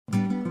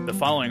The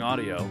following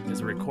audio is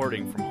a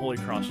recording from Holy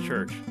Cross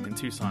Church in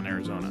Tucson,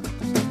 Arizona.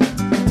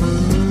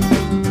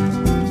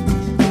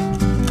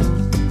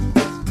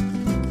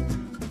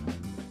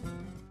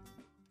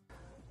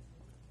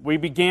 We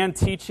began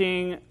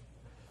teaching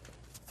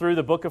through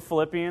the book of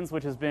Philippians,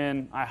 which has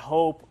been, I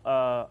hope,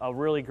 a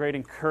really great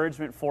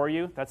encouragement for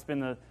you. That's been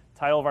the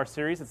title of our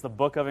series. It's the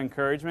Book of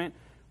Encouragement.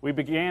 We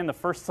began the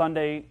first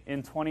Sunday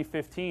in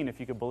 2015, if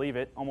you could believe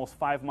it. Almost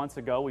 5 months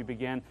ago, we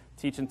began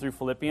teaching through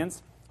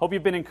Philippians. Hope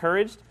you've been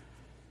encouraged.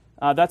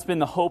 That's been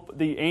the hope.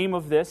 The aim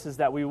of this is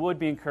that we would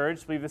be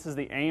encouraged. I believe this is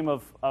the aim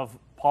of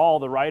Paul,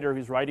 the writer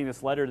who's writing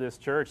this letter to this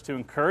church, to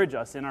encourage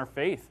us in our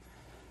faith.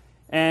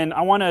 And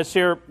I want to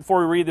share,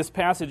 before we read this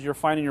passage you're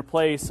finding your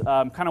place,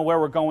 kind of where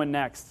we're going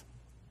next.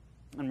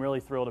 I'm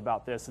really thrilled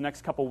about this. The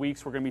next couple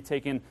weeks, we're going to be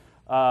taking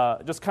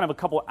just kind of a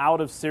couple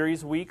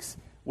out-of-series weeks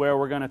where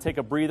we're going to take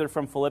a breather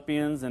from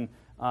Philippians and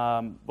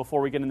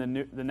before we get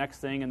into the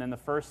next thing. And then the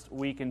first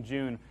week in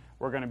June,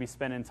 we're going to be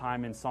spending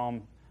time in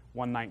Psalm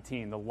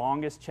 119, the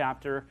longest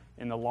chapter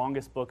in the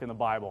longest book in the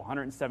Bible,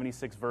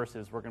 176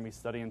 verses. We're going to be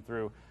studying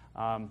through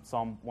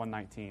Psalm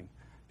 119.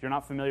 If you're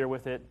not familiar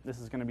with it,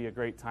 this is going to be a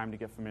great time to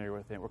get familiar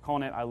with it. We're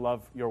calling it I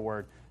Love Your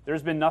Word.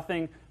 There's been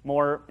nothing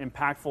more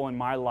impactful in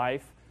my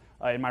life,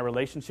 in my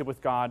relationship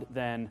with God,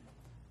 than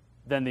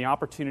the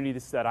opportunity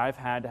that I've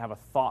had to have a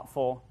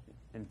thoughtful,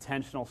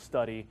 intentional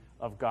study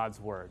of God's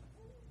Word.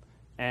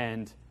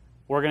 And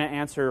we're going to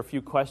answer a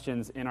few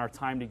questions in our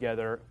time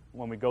together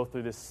when we go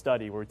through this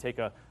study, where we take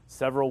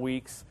several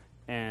weeks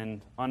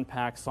and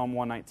unpack Psalm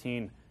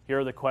 119. Here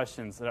are the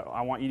questions that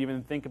I want you to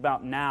even think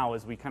about now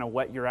as we kind of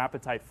whet your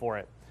appetite for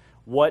it.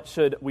 What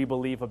should we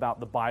believe about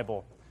the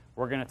Bible?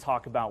 We're going to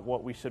talk about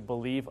what we should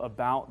believe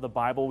about the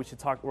Bible. We're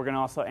going to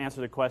also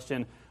answer the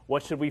question,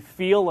 what should we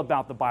feel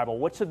about the Bible?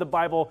 What should the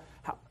Bible,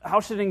 how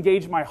should it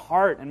engage my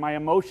heart and my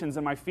emotions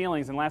and my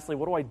feelings? And lastly,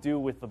 what do I do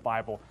with the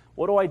Bible?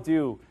 What do I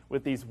do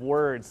with these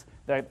words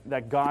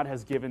that God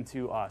has given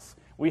to us?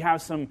 We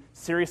have some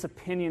serious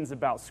opinions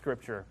about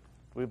Scripture.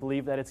 We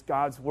believe that it's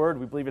God's Word.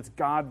 We believe it's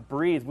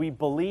God-breathed. We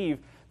believe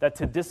that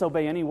to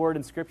disobey any word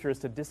in Scripture is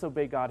to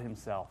disobey God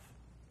Himself.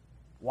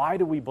 Why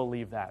do we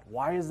believe that?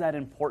 Why is that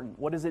important?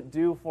 What does it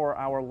do for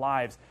our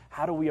lives?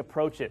 How do we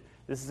approach it?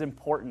 This is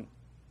important.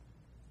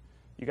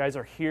 You guys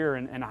are here,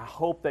 and I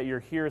hope that you're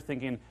here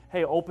thinking,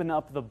 hey, open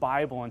up the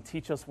Bible and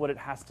teach us what it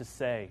has to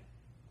say.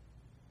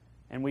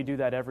 And we do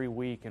that every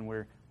week, and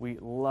we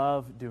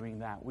love doing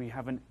that. We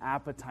have an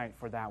appetite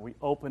for that. We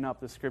open up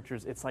the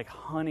Scriptures. It's like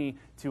honey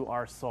to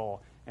our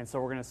soul. And so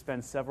we're going to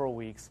spend several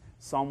weeks.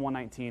 Psalm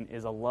 119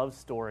 is a love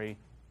story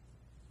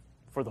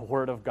for the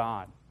Word of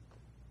God.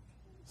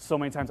 So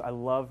many times, I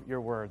love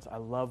your words. I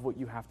love what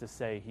you have to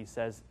say, he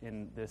says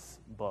in this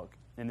book,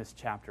 in this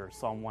chapter,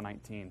 Psalm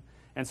 119.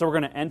 And so we're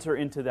going to enter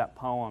into that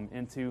poem,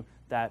 into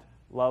that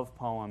love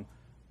poem,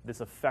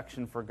 this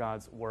affection for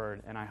God's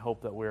Word, and I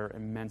hope that we're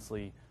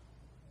immensely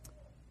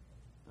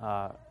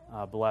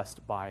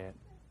blessed by it.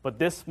 But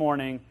this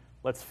morning,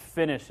 let's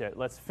finish it.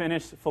 Let's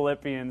finish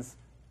Philippians.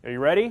 Are you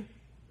ready?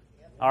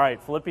 Yep. All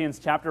right, Philippians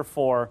chapter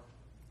 4,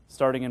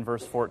 starting in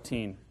verse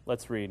 14.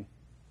 Let's read.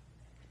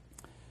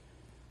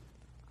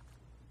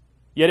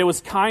 Yet it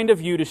was kind of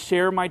you to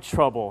share my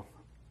trouble,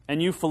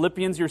 and you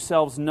Philippians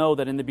yourselves know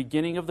that in the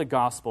beginning of the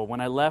gospel,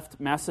 when I left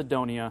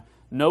Macedonia,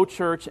 no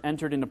church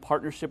entered into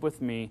partnership with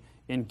me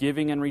in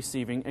giving and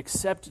receiving,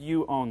 except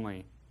you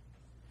only.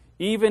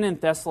 Even in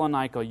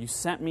Thessalonica, you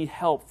sent me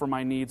help for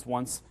my needs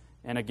once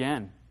and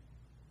again.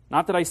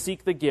 Not that I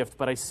seek the gift,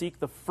 but I seek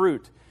the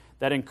fruit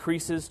that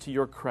increases to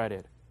your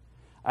credit.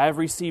 I have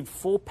received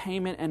full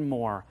payment and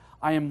more.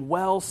 I am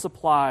well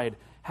supplied,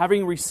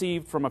 having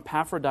received from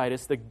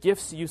Epaphroditus the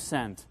gifts you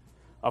sent,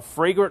 a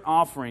fragrant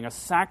offering, a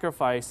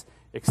sacrifice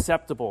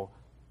acceptable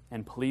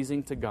and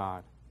pleasing to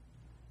God.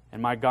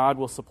 And my God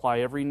will supply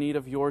every need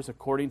of yours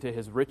according to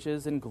His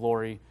riches and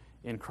glory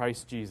in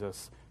Christ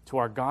Jesus. To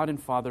our God and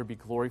Father be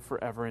glory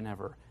forever and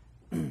ever.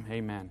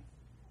 Amen.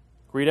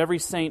 Greet every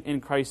saint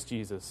in Christ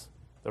Jesus.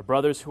 The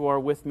brothers who are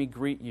with me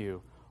greet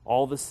you.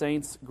 All the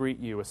saints greet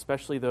you,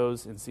 especially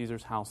those in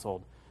Caesar's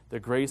household. The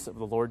grace of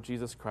the Lord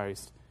Jesus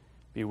Christ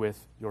be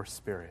with your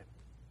spirit.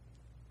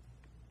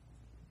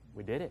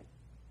 We did it.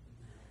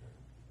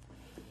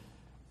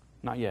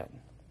 Not yet.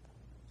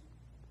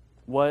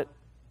 What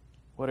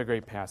a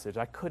great passage.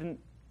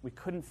 We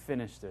couldn't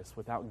finish this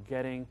without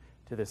getting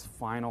to this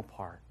final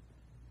part.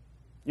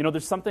 You know,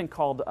 there's something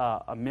called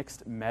a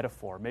mixed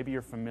metaphor. Maybe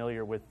you're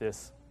familiar with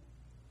this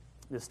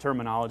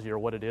terminology or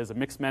what it is. A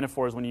mixed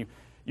metaphor is when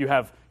you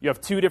have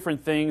two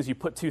different things, you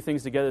put two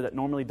things together that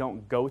normally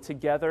don't go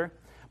together,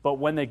 but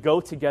when they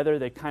go together,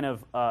 they kind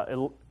of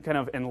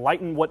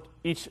enlighten what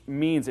each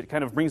means. It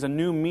kind of brings a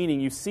new meaning.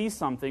 You see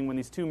something when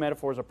these two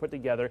metaphors are put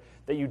together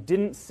that you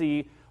didn't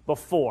see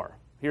before.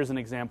 Here's an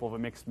example of a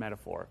mixed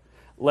metaphor.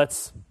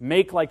 Let's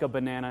make like a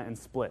banana and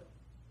split.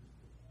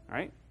 All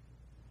right?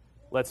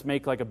 Let's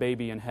make like a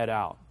baby and head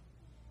out.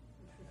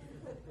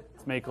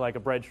 Let's make like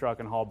a bread truck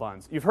and haul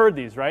buns. You've heard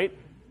these, right?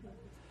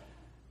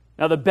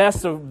 Now, the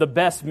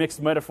best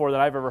mixed metaphor that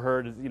I've ever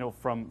heard is,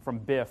 from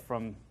Biff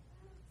from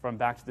from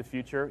Back to the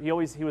Future. He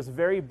was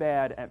very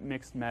bad at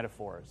mixed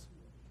metaphors.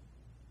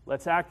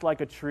 Let's act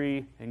like a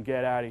tree and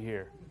get out of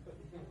here.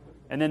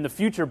 And then the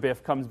future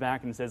Biff comes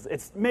back and says,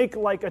 it's make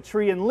like a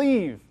tree and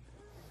leave.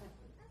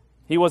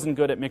 He wasn't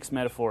good at mixed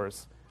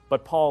metaphors,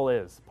 but Paul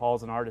is.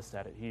 Paul's an artist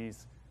at it.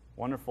 He's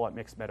wonderful at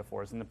mixed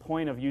metaphors. And the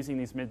point of using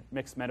these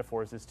mixed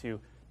metaphors is to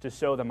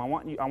show them, I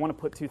want to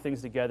put two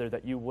things together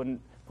that you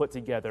wouldn't put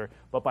together,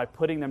 but by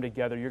putting them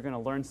together, you're going to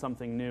learn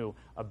something new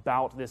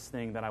about this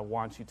thing that I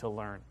want you to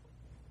learn.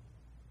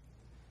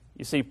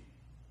 You see,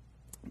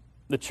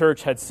 the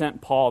church had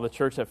sent Paul, the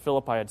church at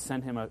Philippi had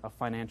sent him a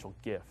financial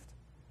gift.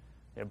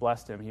 They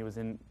blessed him. He was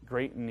in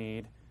great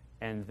need,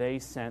 and they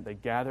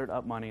gathered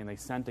up money and they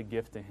sent a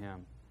gift to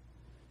him.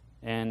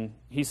 And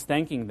he's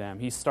thanking them.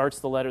 He starts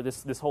the letter.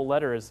 This whole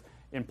letter is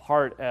in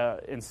part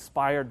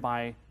inspired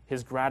by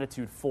his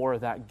gratitude for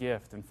that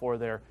gift and for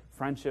their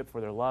friendship,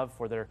 for their love,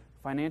 for their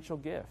financial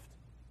gift,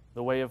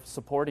 the way of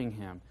supporting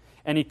him.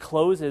 And he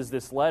closes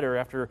this letter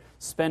after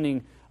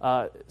spending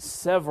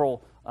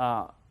several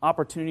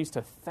opportunities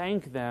to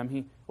thank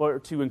them, or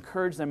to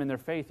encourage them in their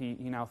faith. He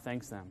now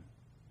thanks them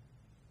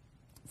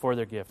for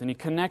their gift. And he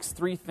connects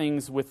three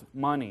things with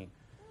money,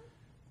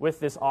 with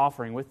this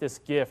offering, with this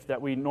gift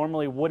that we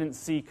normally wouldn't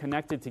see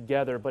connected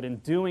together. But in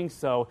doing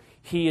so,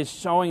 he is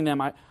showing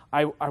them,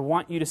 I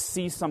want you to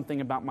see something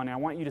about money. I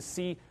want you to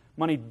see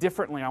money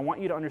differently. I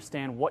want you to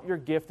understand what your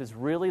gift is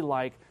really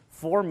like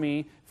for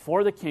me,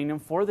 for the kingdom,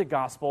 for the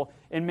gospel,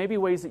 in maybe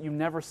ways that you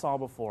never saw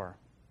before.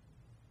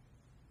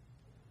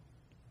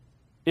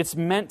 It's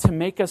meant to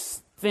make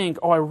us think,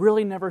 I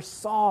really never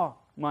saw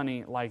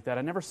money like that.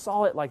 I never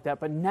saw it like that.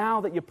 But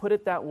now that you put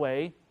it that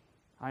way,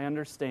 I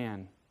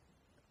understand.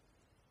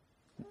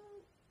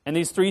 And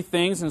these three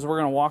things, as we're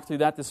going to walk through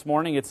that this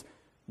morning, it's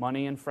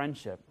money and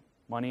friendship,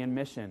 money and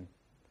mission,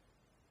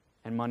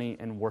 and money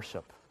and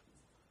worship.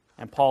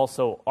 And Paul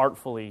so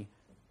artfully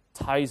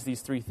ties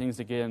these three things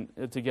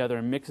together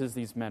and mixes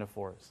these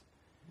metaphors.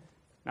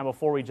 Now,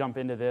 before we jump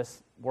into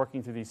this,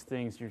 working through these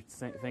things, you're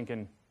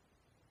thinking,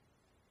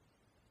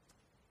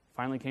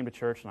 finally came to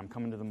church and I'm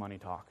coming to the money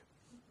talk.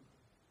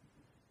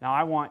 Now,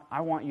 I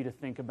want you to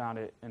think about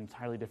it in an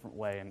entirely different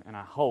way, and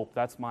I hope,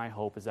 that's my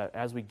hope, is that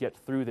as we get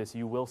through this,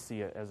 you will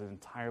see it as an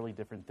entirely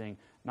different thing.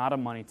 Not a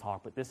money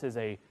talk, but this is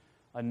a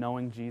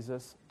knowing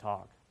Jesus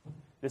talk.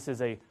 This is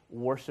a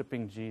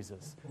worshiping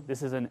Jesus.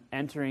 This is an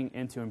entering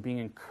into and being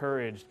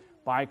encouraged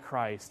by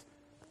Christ,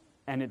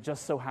 and it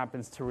just so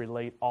happens to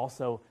relate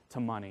also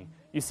to money.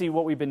 You see,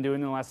 what we've been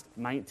doing in the last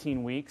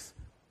 19 weeks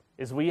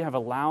is we have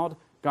allowed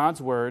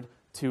God's Word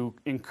to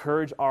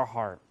encourage our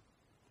heart.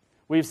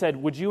 We've said,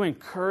 would you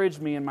encourage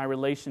me in my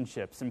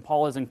relationships? And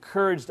Paul has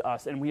encouraged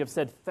us, and we have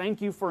said, thank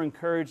you for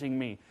encouraging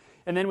me.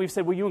 And then we've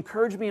said, will you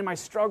encourage me in my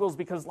struggles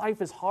because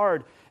life is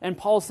hard? And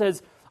Paul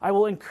says, I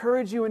will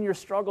encourage you in your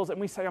struggles.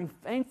 And we say, I'm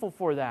thankful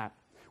for that.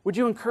 Would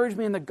you encourage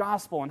me in the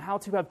gospel and how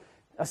to have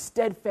a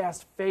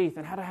steadfast faith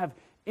and how to have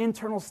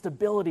internal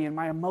stability in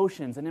my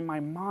emotions and in my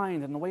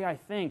mind and the way I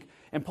think?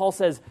 And Paul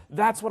says,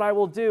 that's what I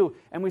will do.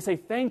 And we say,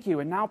 thank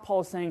you. And now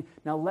Paul is saying,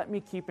 now let me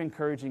keep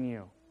encouraging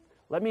you.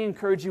 Let me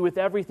encourage you with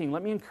everything.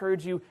 Let me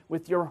encourage you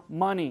with your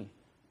money.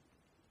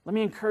 Let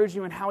me encourage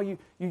you in how you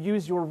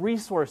use your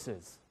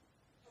resources.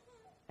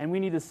 And we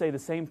need to say the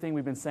same thing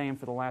we've been saying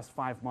for the last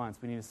 5 months.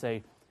 We need to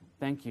say,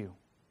 thank you.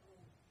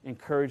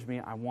 Encourage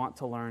me. I want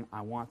to learn. I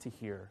want to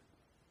hear.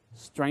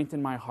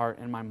 Strengthen my heart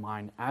and my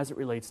mind as it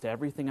relates to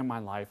everything in my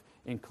life,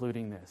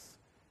 including this.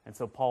 And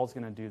so Paul's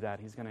going to do that.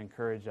 He's going to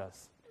encourage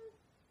us.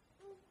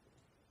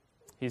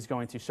 He's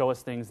going to show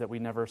us things that we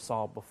never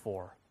saw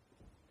before.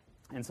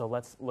 And so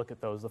let's look at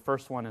those. The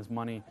first one is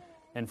money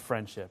and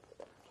friendship.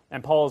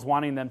 And Paul is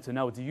wanting them to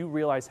know, do you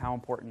realize how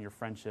important your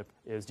friendship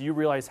is? Do you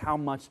realize how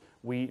much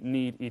we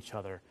need each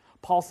other?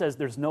 Paul says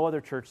there's no other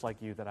church like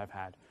you that I've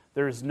had.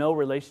 There is no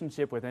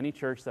relationship with any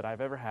church that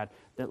I've ever had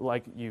that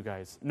like you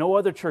guys. No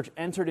other church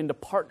entered into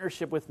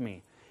partnership with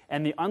me.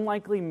 And the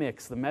unlikely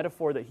mix, the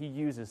metaphor that he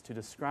uses to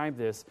describe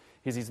this,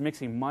 is he's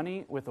mixing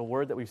money with a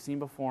word that we've seen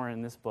before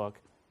in this book,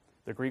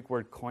 the Greek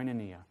word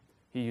koinonia.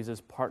 He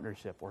uses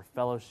partnership or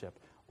fellowship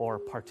or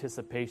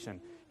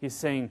participation. He's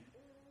saying,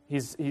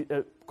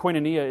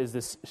 koinonia is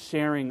this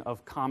sharing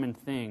of common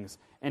things,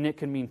 and it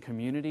can mean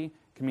community,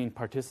 can mean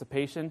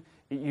participation.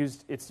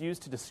 It's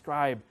used to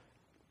describe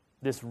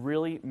this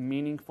really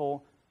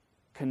meaningful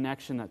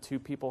connection that two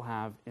people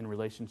have in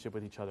relationship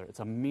with each other.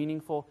 It's a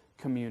meaningful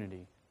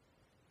community.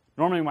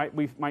 Normally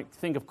we might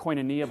think of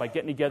koinonia by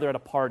getting together at a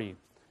party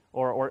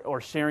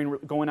or sharing,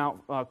 going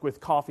out with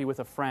coffee with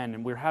a friend,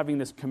 and we're having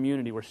this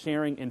community. We're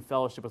sharing in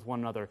fellowship with one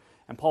another.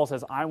 And Paul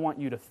says, I want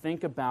you to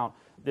think about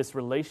this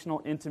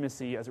relational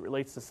intimacy as it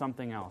relates to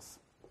something else.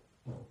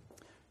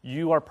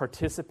 You are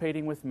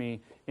participating with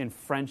me in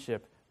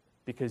friendship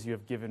because you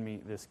have given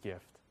me this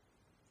gift.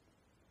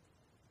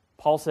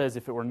 Paul says,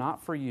 if it were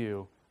not for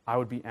you, I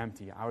would be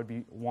empty. I would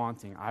be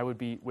wanting. I would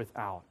be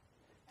without.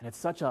 And it's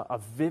such a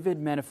vivid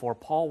metaphor.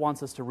 Paul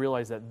wants us to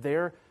realize that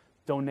their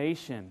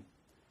donation,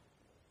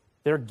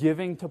 their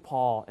giving to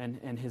Paul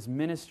and his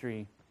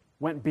ministry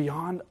went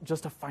beyond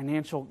just a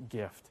financial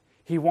gift.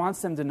 He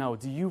wants them to know,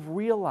 do you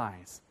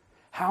realize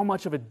how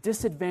much of a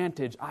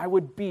disadvantage I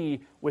would be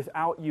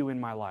without you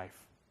in my life?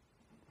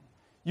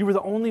 You were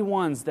the only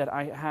ones that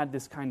I had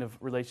this kind of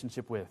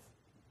relationship with.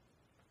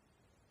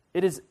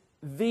 It is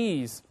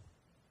these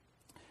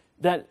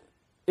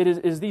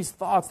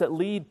thoughts that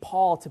lead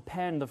Paul to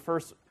pen the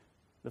first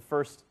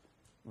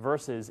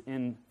verses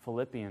in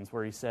Philippians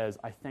where he says,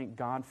 I thank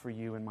God for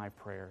you in my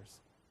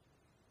prayers.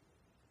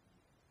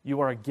 You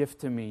are a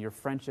gift to me. Your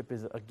friendship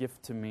is a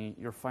gift to me.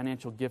 Your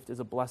financial gift is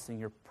a blessing.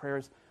 Your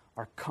prayers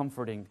are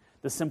comforting.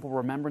 The simple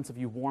remembrance of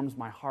you warms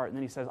my heart. And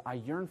then he says, I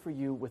yearn for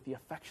you with the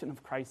affection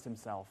of Christ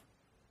himself.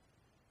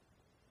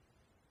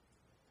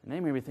 And they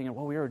may be thinking,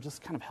 well, we were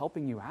just kind of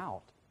helping you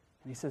out.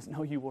 And he says,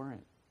 no, you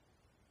weren't.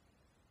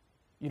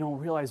 You don't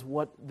realize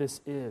what this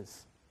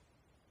is.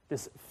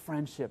 This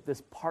friendship,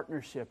 this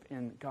partnership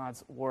in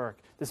God's work,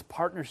 this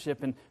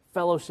partnership and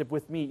fellowship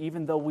with me,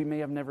 even though we may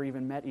have never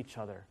even met each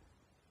other.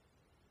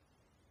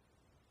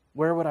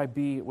 Where would I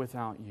be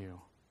without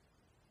you?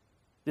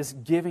 This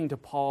giving to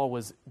Paul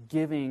was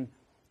giving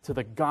to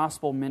the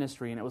gospel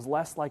ministry, and it was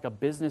less like a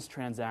business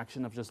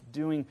transaction of just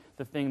doing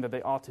the thing that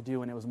they ought to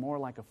do, and it was more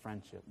like a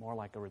friendship, more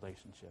like a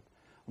relationship,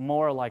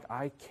 more like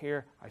I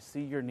care, I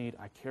see your need,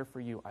 I care for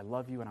you, I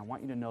love you, and I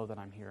want you to know that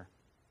I'm here.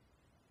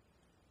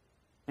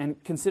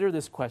 And consider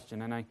this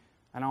question, and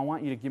I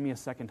want you to give me a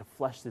second to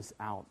flesh this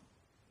out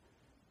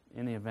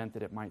in the event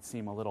that it might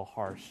seem a little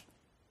harsh.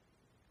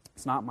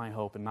 It's not my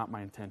hope and not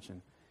my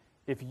intention.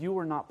 If you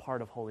were not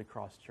part of Holy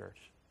Cross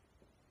Church,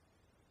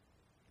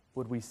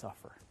 would we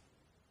suffer?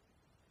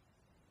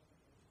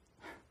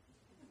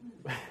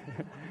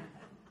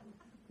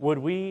 Would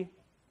we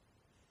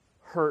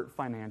hurt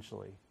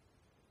financially?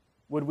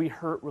 Would we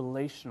hurt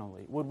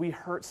relationally? Would we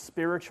hurt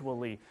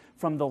spiritually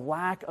from the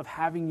lack of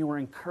having your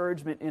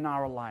encouragement in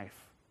our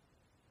life?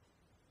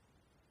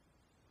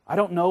 I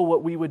don't know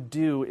what we would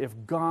do if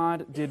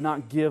God did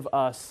not give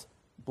us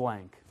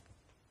blank.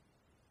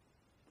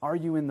 Are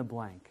you in the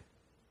blank?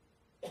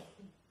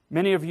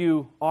 Many of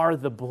you are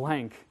the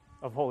blank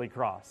of Holy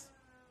Cross.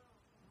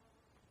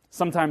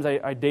 Sometimes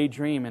I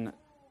daydream and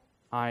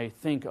I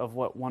think of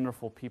what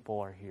wonderful people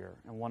are here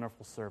and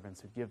wonderful servants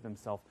who give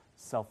themselves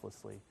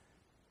selflessly,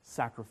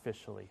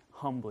 sacrificially,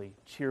 humbly,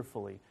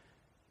 cheerfully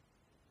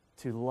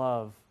to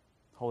love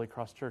Holy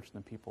Cross Church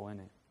and the people in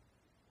it.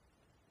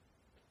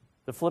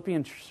 The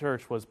Philippian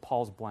church was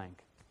Paul's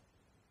blank.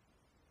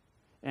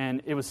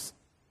 And it's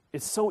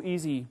so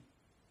easy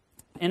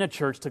in a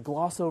church to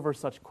gloss over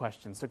such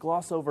questions, to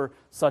gloss over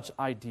such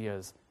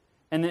ideas.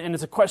 And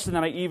it's a question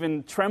that I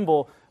even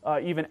tremble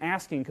even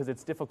asking because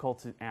it's difficult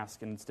to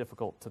ask and it's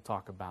difficult to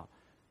talk about.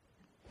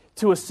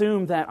 To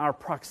assume that our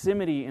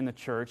proximity in the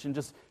church and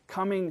just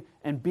coming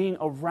and being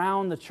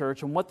around the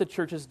church and what the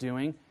church is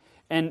doing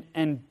and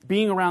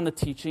being around the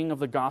teaching of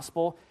the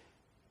gospel,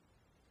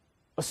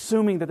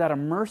 assuming that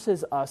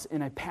immerses us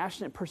in a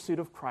passionate pursuit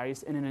of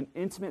Christ and in an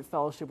intimate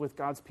fellowship with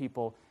God's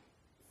people,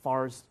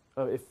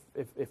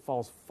 it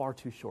falls far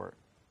too short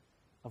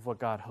of what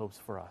God hopes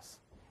for us.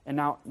 And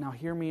now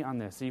hear me on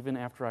this, even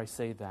after I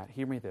say that.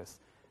 Hear me this.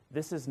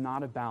 This is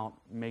not about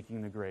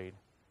making the grade.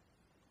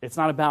 It's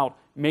not about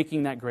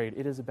making that grade.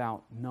 It is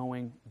about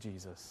knowing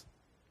Jesus.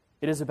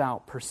 It is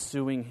about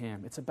pursuing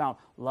Him. It's about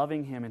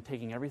loving Him and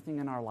taking everything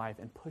in our life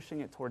and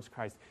pushing it towards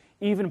Christ.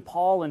 Even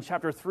Paul in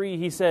chapter 3,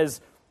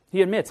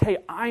 he admits, hey,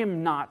 I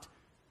am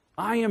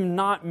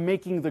not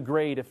making the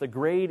grade if the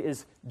grade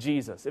is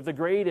Jesus. If the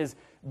grade is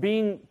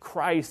being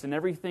Christ and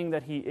everything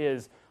that He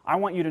is, I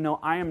want you to know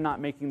I am not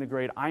making the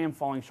grade. I am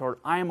falling short.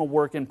 I am a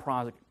work in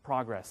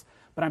progress.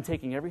 But I'm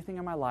taking everything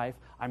in my life,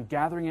 I'm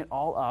gathering it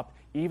all up,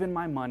 even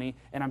my money,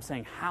 and I'm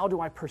saying, how do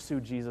I pursue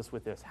Jesus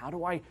with this? How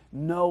do I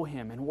know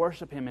Him and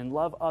worship Him and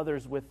love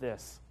others with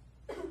this?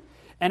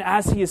 And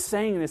as he is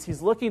saying this,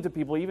 he's looking to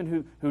people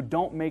even who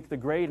don't make the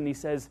grade, and he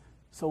says,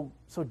 so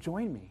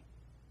join me.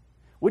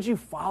 Would you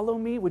follow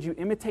me? Would you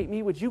imitate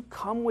me? Would you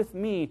come with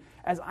me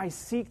as I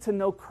seek to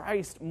know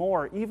Christ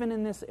more, even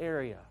in this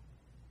area?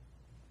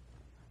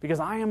 Because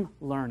I am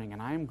learning,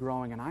 and I am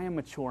growing, and I am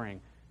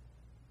maturing.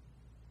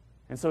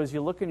 And so as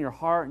you look in your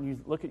heart and you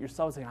look at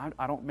yourself and say,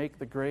 I don't make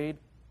the grade,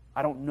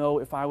 I don't know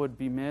if I would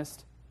be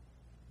missed,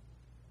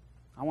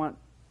 I want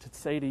to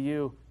say to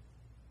you,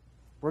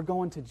 we're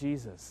going to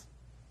Jesus.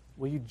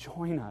 Will you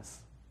join us?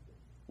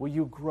 Will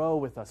you grow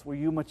with us? Will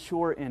you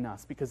mature in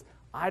us? Because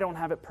I don't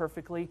have it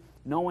perfectly.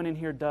 No one in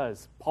here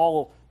does.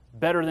 Paul,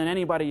 better than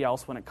anybody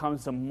else when it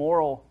comes to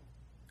moral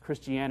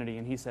Christianity,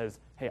 and he says,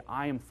 hey,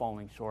 I am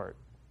falling short.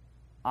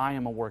 I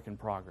am a work in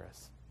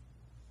progress.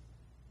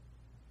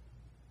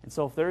 And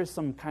so if there is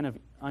some kind of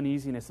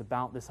uneasiness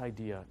about this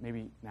idea,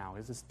 maybe now,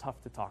 is this tough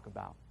to talk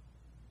about?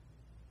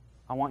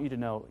 I want you to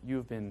know you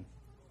have been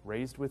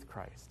raised with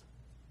Christ.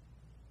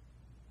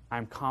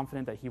 I'm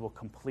confident that He will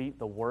complete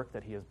the work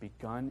that He has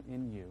begun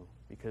in you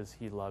because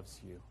He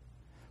loves you.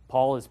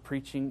 Paul is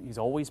preaching, he's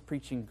always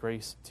preaching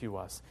grace to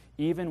us.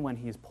 Even when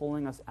he's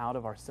pulling us out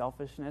of our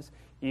selfishness,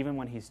 even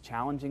when he's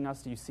challenging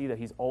us, do you see that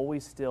he's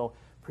always still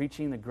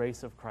preaching the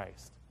grace of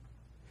Christ?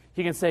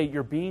 He can say,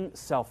 you're being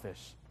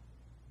selfish.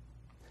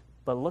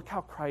 But look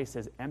how Christ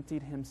has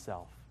emptied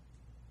himself,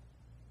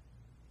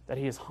 that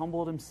he has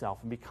humbled himself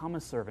and become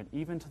a servant,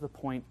 even to the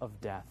point of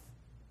death.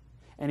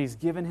 And he's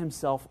given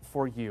himself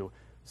for you.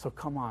 So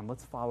come on,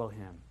 let's follow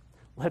him.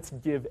 Let's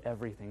give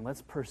everything.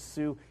 Let's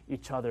pursue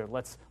each other.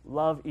 Let's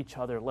love each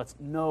other. Let's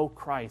know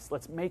Christ.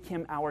 Let's make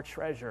him our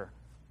treasure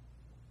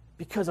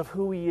because of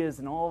who he is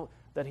and all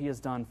that he has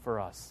done for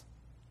us.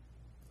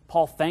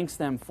 Paul thanks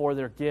them for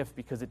their gift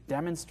because it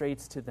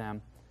demonstrates to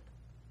them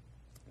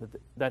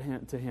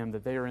to him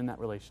that they are in that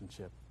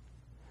relationship.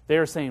 They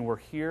are saying, we're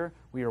here,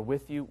 we are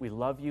with you, we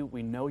love you,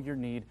 we know your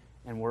need,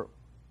 and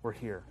we're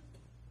here.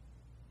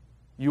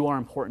 You are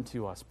important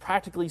to us.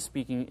 Practically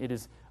speaking, it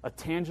is a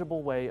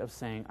tangible way of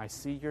saying, I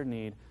see your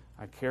need,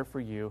 I care for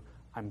you,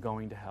 I'm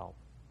going to help.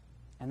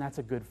 And that's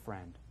a good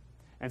friend.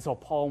 And so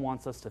Paul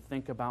wants us to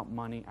think about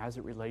money as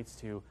it relates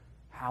to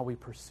how we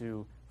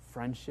pursue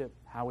friendship,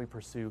 how we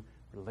pursue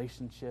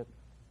relationship,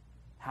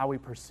 how we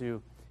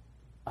pursue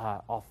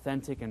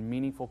authentic and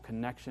meaningful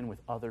connection with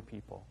other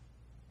people.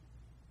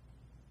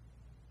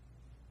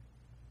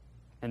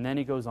 And then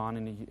he goes on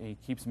and he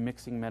keeps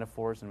mixing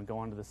metaphors, and we go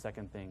on to the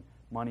second thing,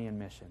 money and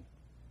mission.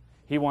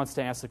 He wants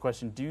to ask the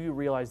question, do you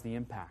realize the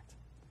impact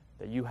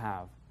that you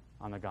have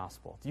on the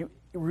gospel? Do you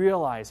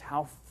realize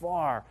how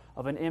far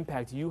of an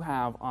impact you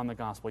have on the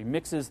gospel? He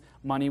mixes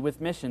money with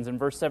missions. In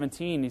verse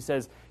 17, he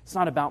says, it's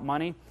not about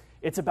money,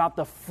 it's about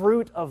the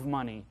fruit of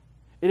money.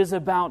 It is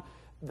about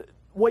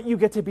what you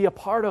get to be a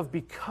part of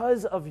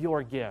because of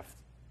your gift.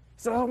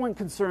 He said, I wasn't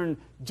concerned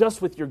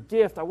just with your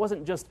gift. I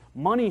wasn't just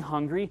money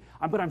hungry,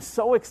 but I'm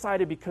so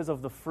excited because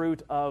of the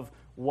fruit of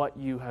what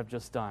you have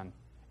just done.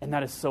 And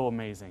that is so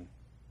amazing.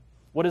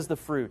 What is the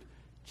fruit?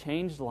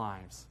 Changed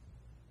lives.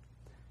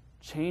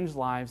 Changed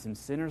lives and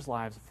sinners'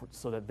 lives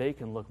so that they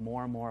can look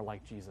more and more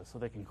like Jesus, so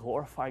they can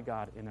glorify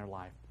God in their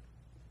life.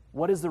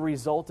 What is the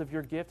result of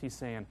your gift? He's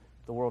saying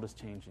the world is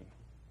changing.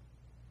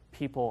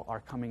 People are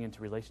coming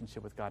into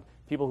relationship with God.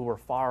 People who were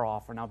far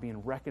off are now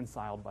being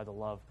reconciled by the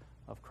love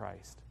of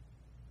Christ.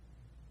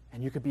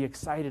 And you could be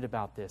excited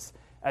about this.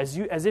 As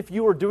if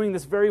you were doing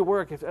this very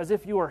work, as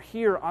if you are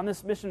here on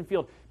this mission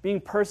field,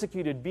 being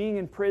persecuted, being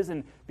in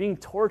prison, being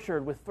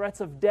tortured with threats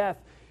of death,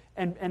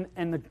 and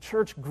the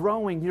church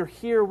growing, you're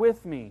here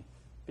with me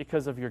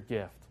because of your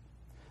gift.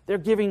 Their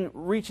giving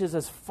reaches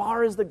as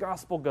far as the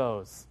gospel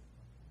goes,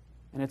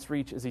 and its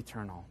reach is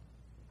eternal.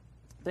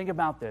 Think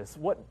about this.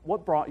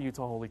 What brought you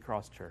to Holy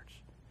Cross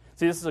Church?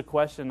 See, this is a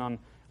question on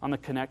the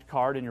Connect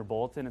card in your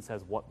bulletin. It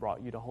says, what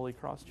brought you to Holy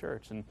Cross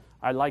Church? And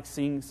I like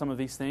seeing some of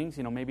these things.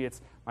 You know, maybe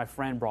it's my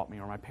friend brought me,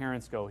 or my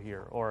parents go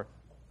here, or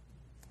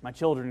my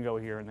children go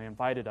here and they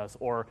invited us,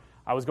 or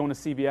I was going to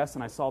CVS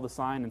and I saw the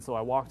sign and so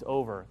I walked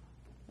over.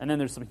 And then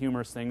there's some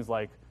humorous things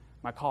like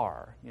my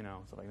car,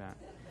 stuff like that.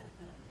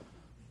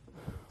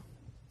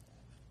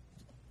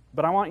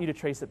 But I want you to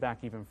trace it back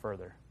even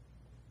further.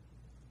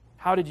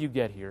 How did you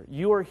get here?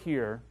 You are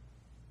here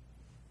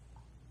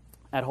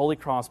at Holy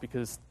Cross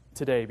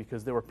today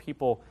because there were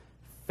people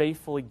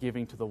faithfully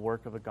giving to the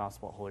work of the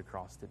gospel at Holy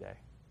Cross today.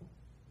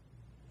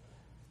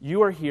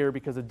 You are here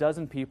because a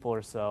dozen people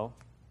or so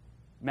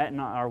met in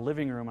our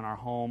living room in our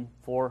home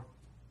 4+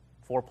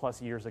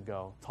 years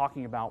ago,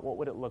 talking about what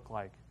would it look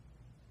like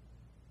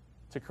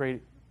to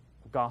create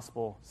a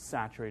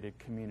gospel-saturated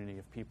community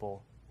of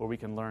people where we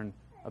can learn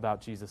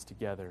about Jesus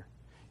together.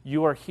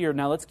 You are here.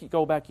 Now let's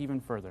go back even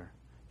further.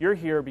 You're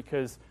here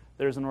because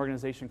there's an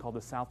organization called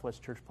the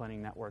Southwest Church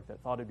Planting Network that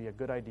thought it'd be a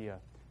good idea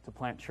to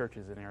plant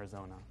churches in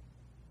Arizona.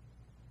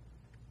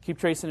 Keep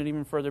tracing it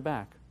even further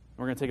back.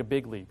 We're going to take a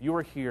big leap. You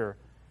are here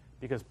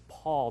because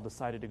Paul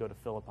decided to go to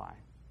Philippi,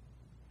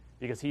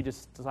 because he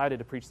just decided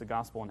to preach the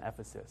gospel in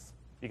Ephesus,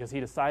 because he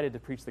decided to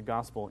preach the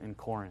gospel in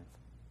Corinth.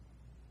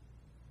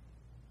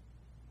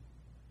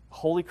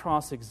 Holy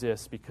Cross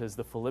exists because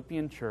the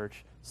Philippian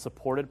church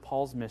supported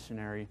Paul's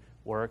missionary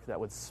work that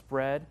would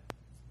spread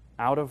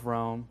out of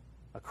Rome,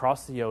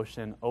 across the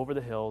ocean, over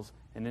the hills,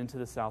 and into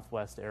the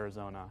southwest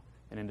Arizona,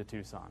 and into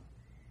Tucson.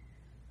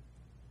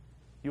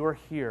 You are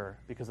here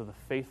because of the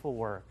faithful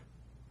work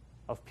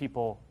of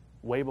people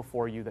way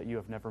before you that you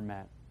have never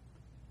met,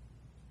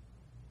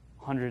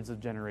 hundreds of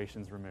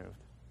generations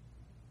removed.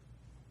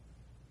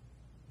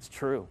 It's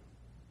true.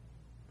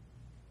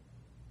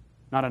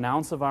 Not an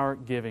ounce of our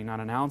giving, not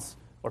an ounce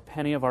or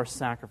penny of our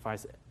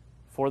sacrifice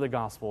for the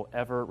gospel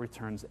ever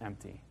returns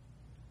empty.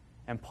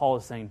 And Paul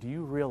is saying, do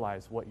you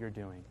realize what you're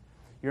doing?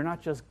 You're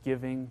not just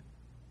giving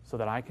so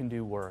that I can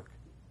do work.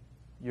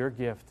 Your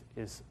gift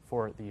is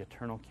for the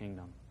eternal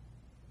kingdom.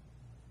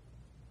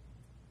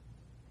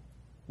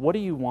 What do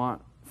you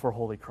want for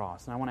Holy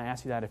Cross? And I want to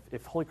ask you that.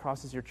 If Holy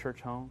Cross is your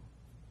church home,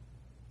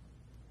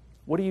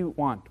 what do you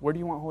want? Where do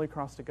you want Holy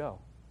Cross to go?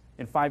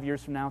 In 5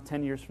 years from now,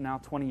 10 years from now,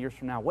 20 years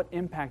from now, what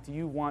impact do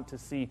you want to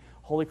see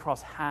Holy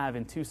Cross have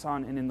in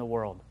Tucson and in the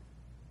world?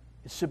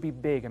 It should be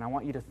big, and I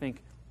want you to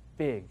think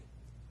big.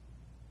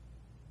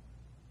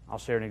 I'll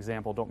share an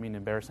example. Don't mean to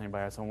embarrass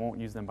anybody, so I won't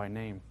use them by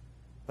name.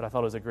 But I thought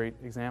it was a great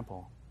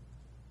example.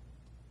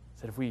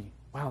 I said,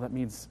 that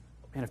means,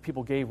 if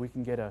people gave, we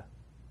can get a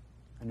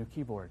new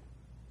keyboard.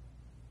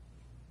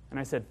 And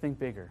I said, think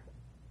bigger.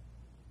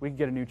 We could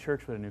get a new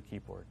church with a new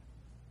keyboard.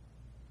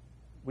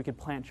 We could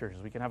plant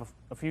churches. We could have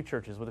a few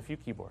churches with a few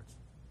keyboards.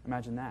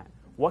 Imagine that.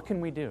 What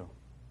can we do?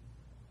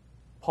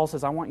 Paul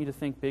says, I want you to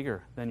think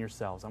bigger than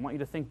yourselves. I want you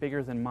to think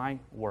bigger than my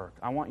work.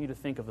 I want you to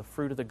think of the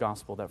fruit of the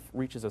gospel that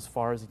reaches as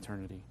far as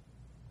eternity.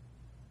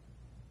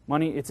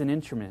 Money, it's an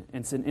instrument.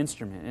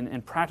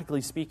 And practically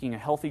speaking, a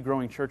healthy,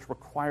 growing church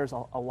requires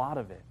a lot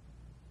of it.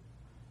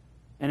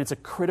 And it's a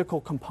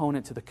critical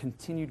component to the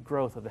continued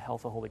growth of the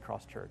health of Holy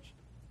Cross Church.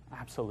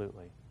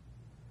 Absolutely.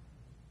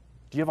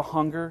 Do you have a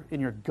hunger in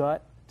your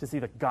gut to see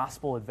the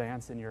gospel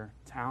advance in your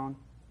town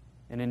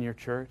and in your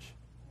church?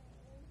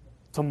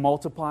 To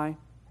multiply?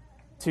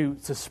 To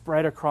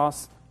spread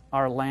across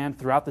our land,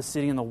 throughout the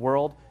city and the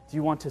world? Do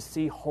you want to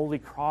see Holy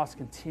Cross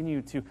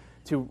continue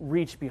to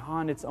reach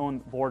beyond its own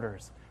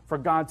borders? For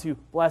God to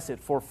bless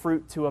it, for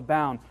fruit to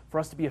abound, for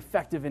us to be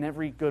effective in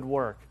every good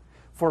work,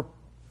 for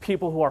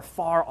people who are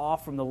far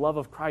off from the love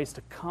of Christ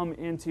to come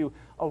into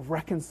a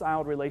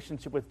reconciled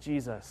relationship with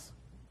Jesus.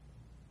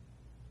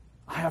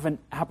 I have an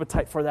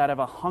appetite for that. I have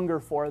a hunger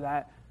for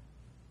that.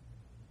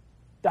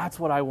 That's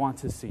what I want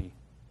to see.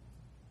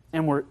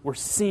 And we're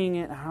seeing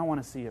it, and I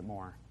want to see it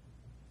more.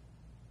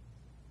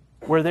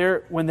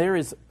 When there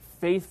is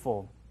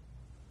faithful,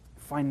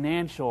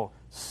 financial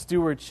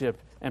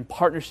stewardship and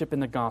partnership in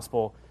the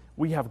gospel,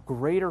 we have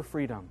greater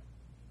freedom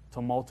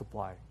to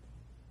multiply,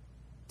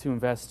 to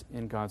invest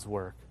in God's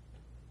work.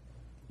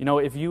 You know,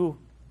 if you're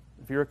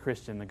a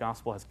Christian, the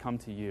gospel has come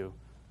to you,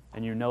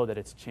 and you know that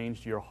it's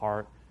changed your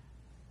heart.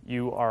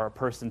 You are a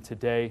person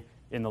today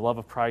in the love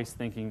of Christ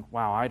thinking,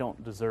 wow, I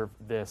don't deserve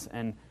this.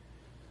 And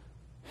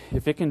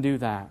if it can do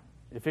that,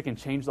 if it can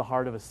change the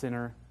heart of a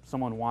sinner,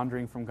 someone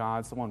wandering from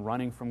God, someone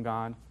running from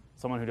God,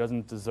 someone who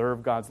doesn't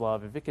deserve God's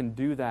love, if it can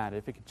do that,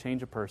 if it can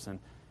change a person,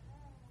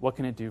 what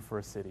can it do for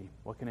a city?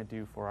 What can it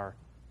do for our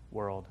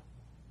world?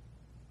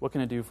 What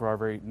can it do for our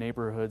very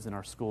neighborhoods and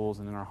our schools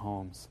and in our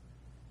homes?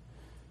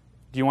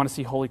 Do you want to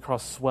see Holy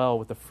Cross swell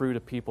with the fruit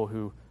of people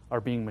who are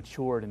being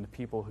matured into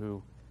people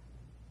who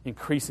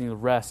increasingly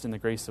rest in the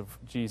grace of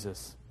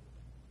Jesus?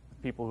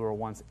 People who are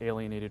once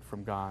alienated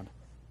from God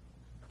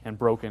and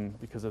broken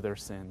because of their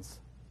sins.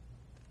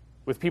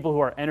 With people who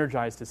are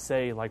energized to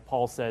say, like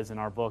Paul says in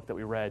our book that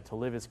we read, to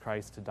live is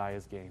Christ, to die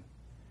is gain.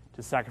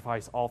 To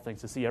sacrifice all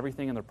things, to see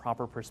everything in their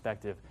proper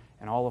perspective,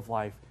 and all of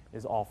life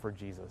is all for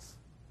Jesus.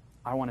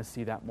 I want to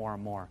see that more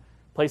and more.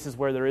 Places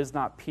where there is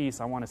not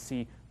peace, I want to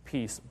see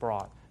peace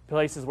brought.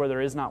 Places where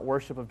there is not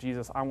worship of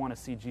Jesus, I want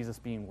to see Jesus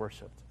being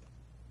worshipped.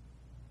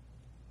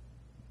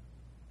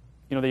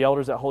 You know, the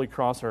elders at Holy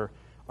Cross are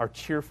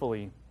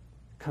cheerfully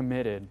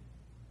committed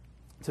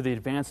to the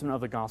advancement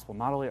of the gospel,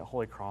 not only at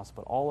Holy Cross,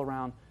 but all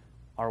around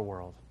our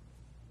world.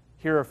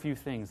 Here are a few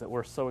things that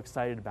we're so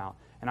excited about.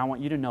 And I want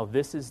you to know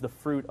this is the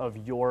fruit of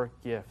your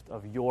gift,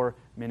 of your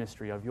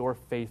ministry, of your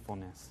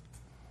faithfulness.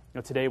 You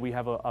know, today we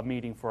have a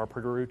meeting for our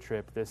Peru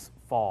trip this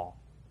fall.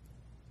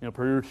 You know,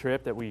 Peru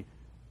trip that we've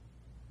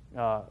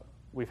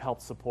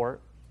helped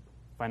support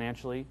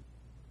financially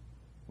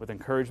with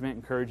encouragement,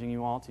 encouraging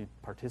you all to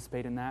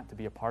participate in that, to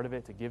be a part of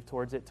it, to give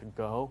towards it, to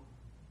go.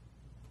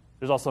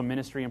 There's also a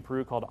ministry in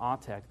Peru called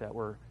ATEC that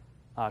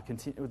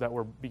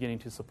we're beginning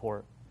to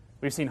support.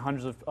 We've seen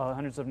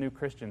hundreds of new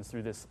Christians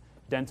through this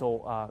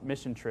dental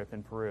mission trip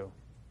in Peru.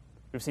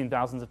 We've seen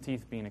thousands of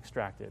teeth being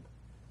extracted.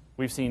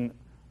 We've seen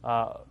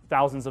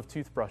thousands of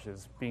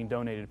toothbrushes being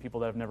donated to people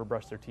that have never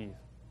brushed their teeth.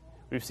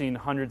 We've seen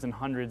hundreds and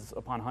hundreds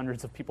upon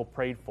hundreds of people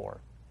prayed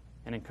for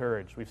and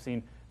encouraged. We've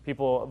seen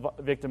people,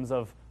 victims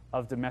of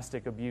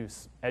domestic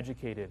abuse,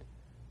 educated,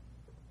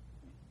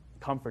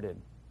 comforted.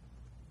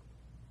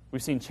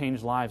 We've seen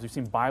changed lives. We've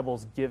seen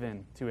Bibles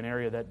given to an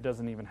area that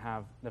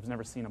that's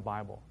never seen a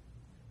Bible,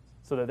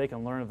 so that they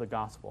can learn of the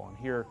gospel and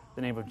hear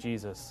the name of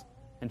Jesus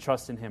and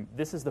trust in Him.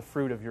 This is the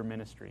fruit of your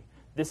ministry.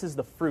 This is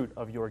the fruit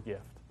of your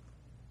gift.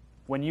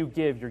 When you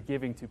give, you're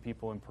giving to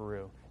people in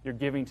Peru. You're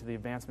giving to the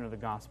advancement of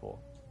the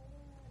gospel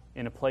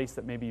in a place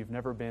that maybe you've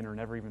never been or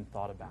never even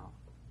thought about.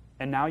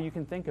 And now you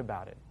can think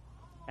about it.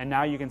 And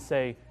now you can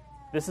say,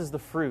 this is the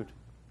fruit.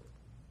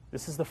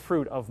 This is the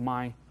fruit of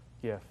my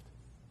gift.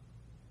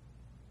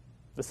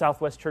 The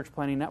Southwest Church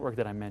Planting Network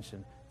that I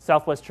mentioned.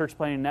 Southwest Church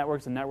Planting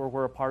Network is a network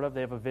we're a part of.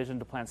 They have a vision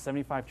to plant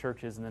 75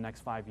 churches in the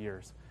next 5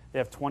 years. They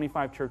have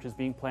 25 churches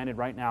being planted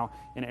right now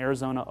in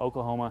Arizona,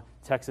 Oklahoma,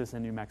 Texas,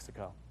 and New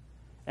Mexico.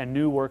 And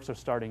new works are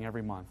starting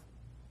every month.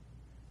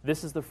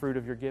 This is the fruit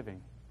of your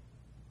giving.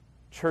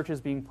 Churches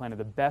being planted.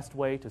 The best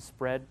way to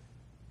spread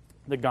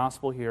the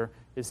gospel here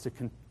is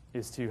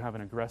to have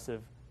an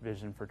aggressive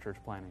vision for church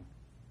planting.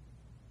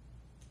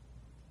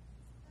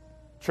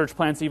 Church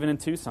plants even in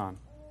Tucson.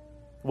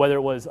 Whether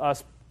it was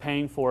us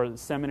paying for the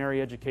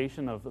seminary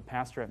education of the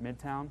pastor at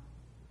Midtown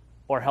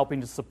or helping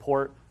to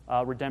support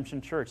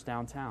Redemption Church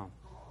downtown.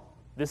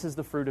 This is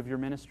the fruit of your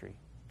ministry.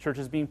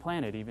 Churches being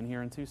planted even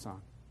here in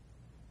Tucson.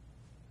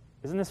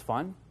 Isn't this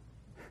fun?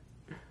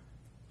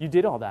 You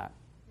did all that.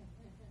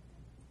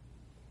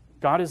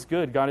 God is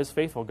good. God is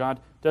faithful. God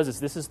does this.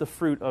 This is the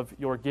fruit of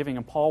your giving.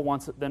 And Paul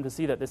wants them to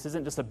see that this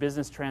isn't just a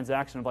business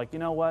transaction of like, you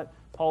know what?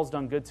 Paul's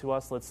done good to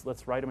us.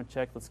 Let's write him a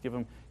check. Let's give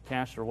him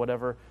cash or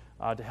whatever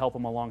to help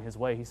him along his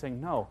way. He's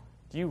saying, no.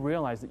 Do you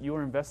realize that you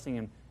are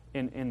investing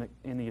in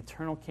the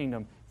eternal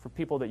kingdom for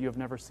people that you have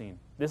never seen?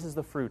 This is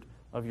the fruit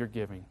of your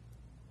giving.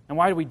 And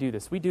why do we do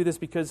this? We do this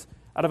because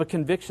out of a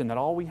conviction that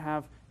all we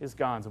have is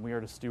God's and we are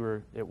to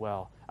steward it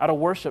well. Out of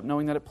worship,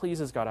 knowing that it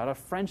pleases God. Out of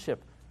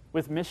friendship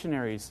with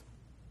missionaries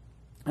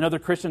and other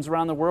Christians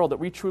around the world, that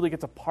we truly get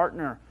to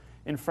partner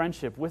in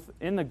friendship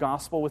in the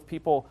gospel with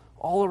people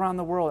all around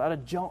the world, out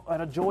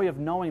of joy of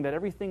knowing that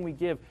everything we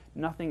give,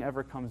 nothing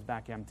ever comes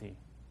back empty.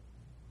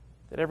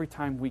 That every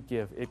time we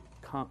give, it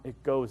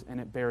goes and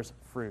it bears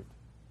fruit.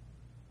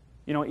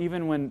 You know,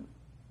 even when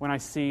I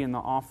see in the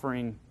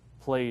offering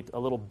plate a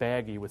little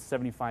baggie with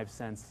 75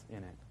 cents in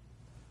it,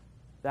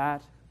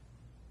 that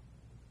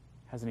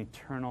has an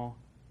eternal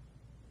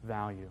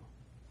value.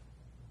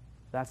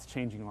 That's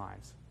changing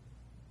lives.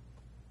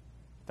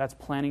 That's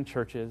planting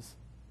churches.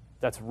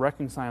 That's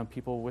reconciling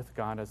people with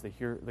God as they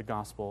hear the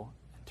gospel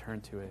and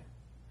turn to it.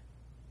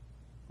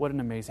 What an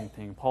amazing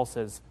thing. Paul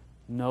says,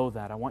 know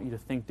that. I want you to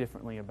think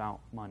differently about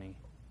money.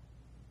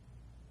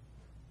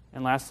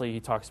 And lastly, he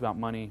talks about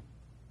money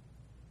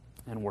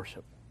and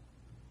worship.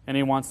 And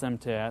he wants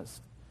to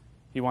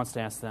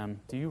ask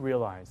them, do you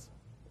realize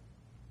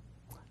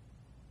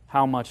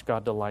how much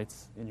God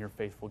delights in your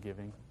faithful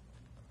giving?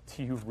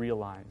 Do you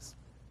realize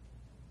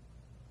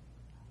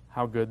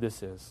how good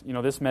this is? You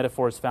know, this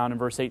metaphor is found in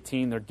verse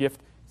 18. Their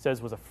gift, it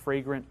says, was a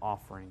fragrant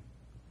offering,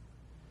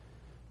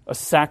 a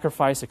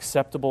sacrifice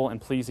acceptable and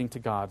pleasing to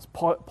God.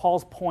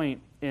 Paul's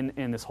point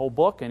in this whole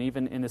book and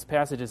even in this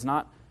passage is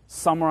not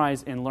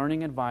summarized in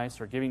learning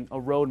advice or giving a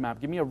roadmap.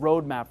 Give me a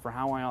roadmap for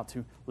how I ought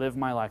to live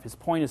my life. His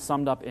point is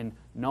summed up in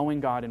knowing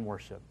God in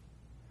worship,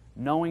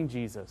 knowing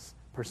Jesus,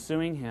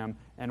 pursuing Him,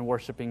 and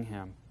worshiping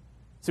Him.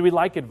 See, we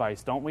like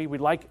advice, don't we? We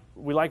like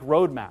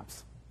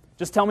roadmaps.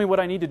 Just tell me what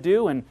I need to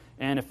do, and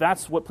if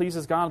that's what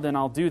pleases God, then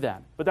I'll do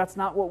that. But that's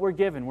not what we're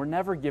given. We're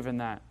never given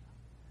that.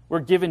 We're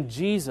given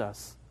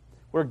Jesus.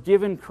 We're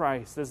given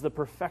Christ as the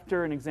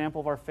perfecter and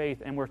example of our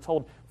faith, and we're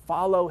told,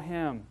 follow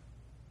Him.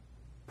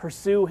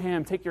 Pursue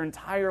Him. Take your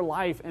entire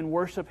life and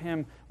worship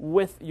Him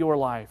with your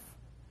life.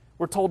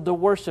 We're told to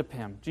worship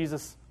Him.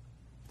 Jesus,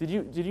 did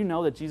you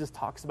know that Jesus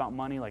talks about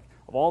money? Like,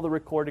 of all the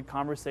recorded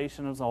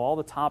conversations, of all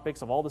the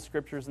topics, of all the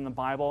scriptures in the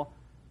Bible,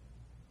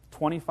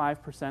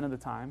 25% of the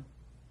time?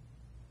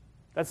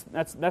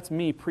 That's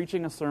me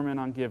preaching a sermon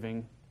on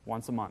giving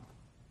once a month.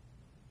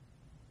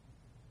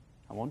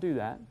 I won't do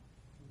that.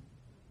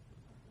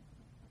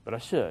 But I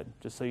should,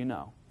 just so you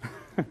know.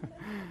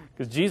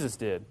 Because Jesus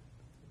did.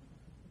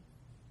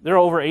 There are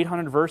over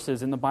 800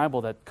 verses in the Bible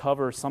that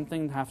cover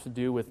something that has to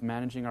do with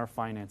managing our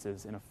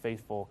finances in a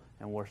faithful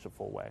and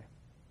worshipful way.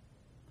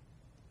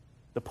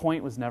 The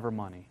point was never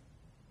money.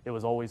 It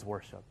was always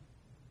worship.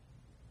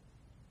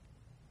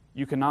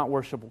 You cannot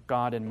worship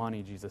God in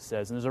money, Jesus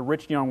says. And there's a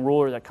rich young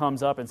ruler that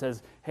comes up and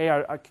says,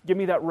 hey, give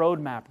me that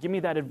roadmap. Give me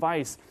that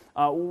advice.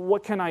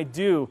 What can I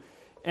do?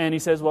 And he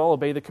says, well,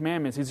 obey the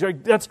commandments. He's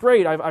like, that's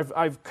great.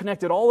 I've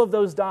connected all of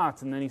those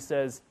dots. And then he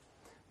says,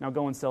 now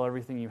go and sell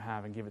everything you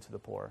have and give it to the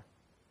poor.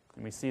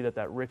 And we see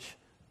that rich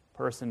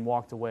person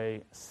walked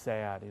away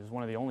sad. He was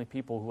one of the only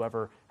people who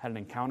ever had an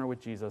encounter with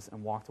Jesus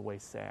and walked away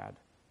sad.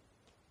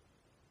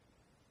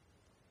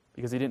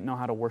 Because he didn't know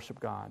how to worship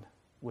God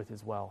with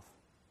his wealth.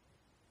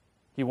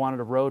 He wanted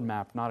a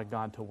roadmap, not a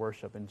God to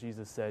worship. And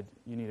Jesus said,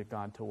 you need a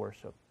God to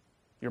worship.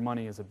 Your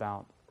money is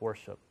about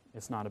worship.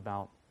 It's not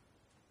about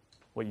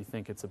what you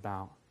think it's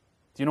about.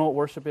 Do you know what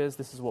worship is?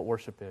 This is what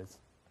worship is.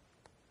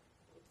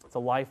 It's a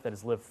life that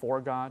is lived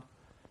for God,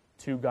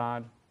 to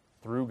God,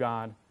 through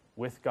God,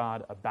 with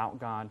God, about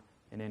God,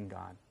 and in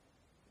God.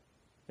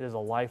 It is a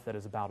life that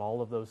is about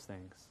all of those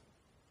things,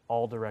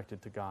 all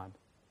directed to God.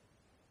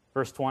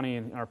 Verse 20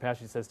 in our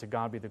passage says, to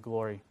God be the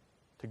glory.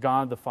 To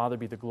God the Father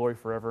be the glory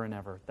forever and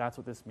ever. That's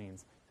what this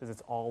means, because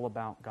it's all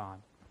about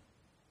God.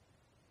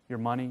 Your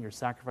money, your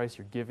sacrifice,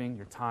 your giving,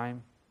 your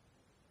time,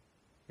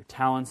 your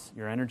talents,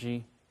 your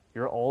energy,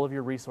 all of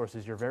your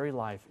resources, your very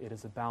life, it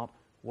is about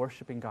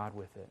worshiping God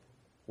with it.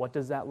 What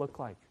does that look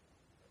like?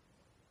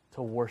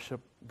 To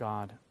worship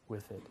God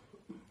with it.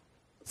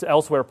 So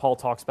elsewhere, Paul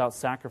talks about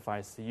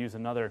sacrifice, to use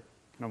another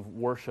kind of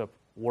worship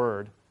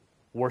word,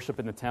 worship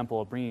in the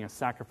temple, bringing a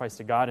sacrifice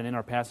to God. And in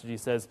our passage, he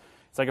says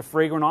it's like a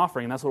fragrant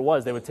offering, and that's what it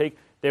was. They would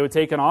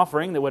take an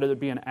offering, that whether it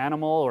be an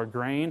animal or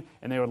grain,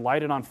 and they would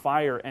light it on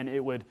fire, and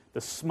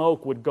the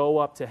smoke would go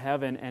up to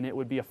heaven, and it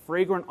would be a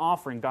fragrant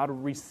offering. God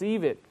would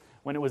receive it.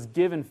 When it was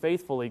given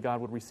faithfully, God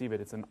would receive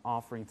it. It's an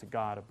offering to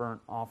God, a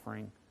burnt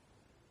offering.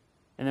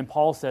 And then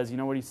Paul says, you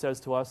know what he says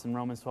to us in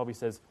Romans 12? He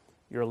says,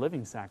 you're a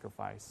living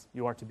sacrifice.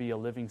 You are to be a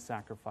living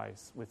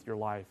sacrifice with your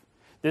life.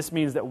 This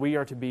means that we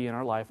are to be in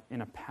our life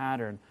in a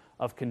pattern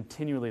of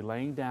continually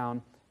laying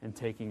down and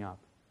taking up.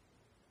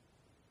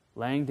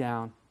 Laying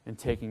down and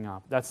taking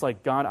up. That's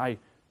like, God, I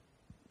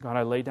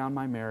lay down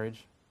my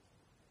marriage.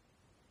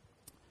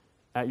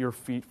 at your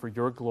feet for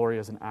your glory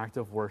as an act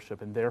of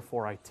worship, and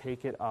therefore I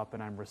take it up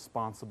and I'm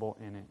responsible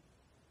in it.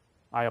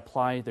 I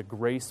apply the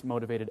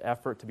grace-motivated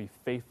effort to be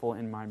faithful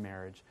in my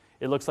marriage.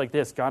 It looks like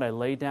this: God, I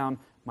lay down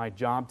my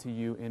job to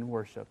you in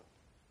worship.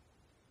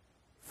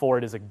 For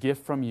it is a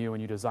gift from you,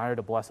 and you desire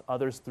to bless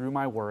others through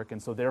my work,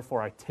 and so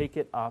therefore I take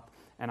it up,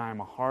 and I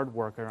am a hard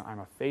worker, I'm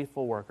a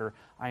faithful worker,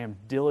 I am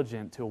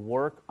diligent to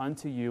work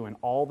unto you in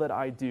all that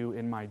I do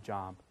in my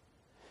job.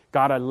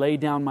 God, I lay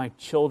down my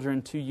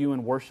children to you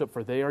in worship,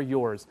 for they are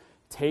yours.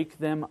 Take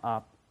them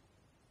up.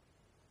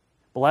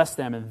 Bless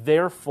them, and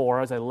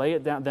therefore, as I lay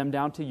them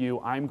down to you,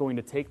 I'm going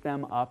to take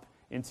them up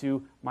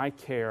into my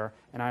care,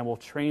 and I will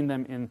train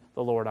them in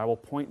the Lord. I will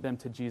point them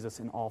to Jesus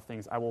in all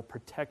things. I will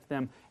protect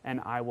them,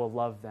 and I will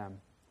love them.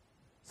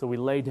 So we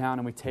lay down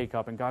and we take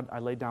up, and God, I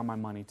lay down my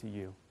money to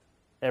you.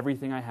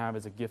 Everything I have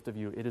is a gift of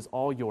you. It is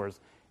all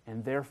yours,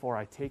 and therefore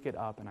I take it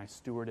up and I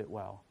steward it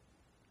well,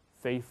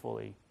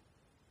 faithfully,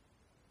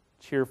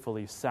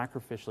 cheerfully,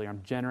 sacrificially.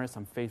 I'm generous,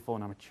 I'm faithful,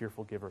 and I'm a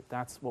cheerful giver.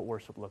 That's what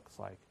worship looks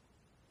like.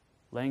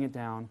 Laying it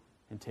down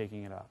and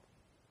taking it up.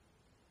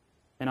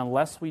 And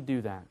unless we do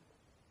that,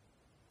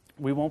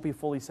 we won't be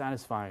fully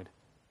satisfied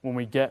when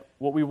we get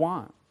what we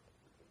want.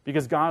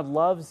 Because God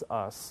loves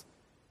us,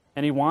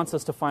 and He wants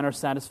us to find our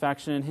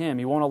satisfaction in Him.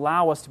 He won't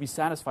allow us to be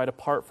satisfied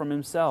apart from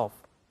Himself.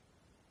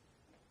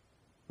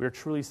 We are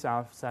truly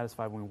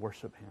satisfied when we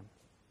worship Him.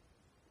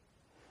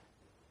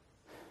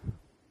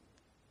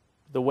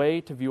 The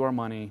way to view our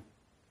money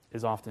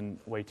is often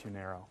way too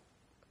narrow.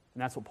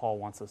 And that's what Paul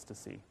wants us to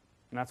see.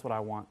 And that's what I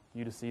want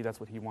you to see. That's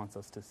what he wants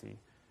us to see.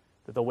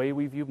 That the way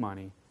we view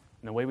money,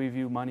 and the way we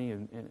view money,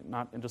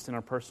 not just in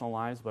our personal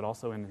lives, but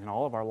also in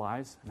all of our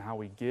lives, and how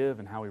we give,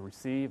 and how we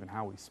receive, and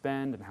how we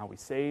spend, and how we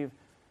save,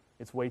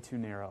 it's way too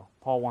narrow.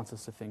 Paul wants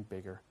us to think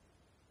bigger.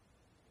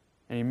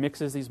 And he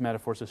mixes these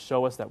metaphors to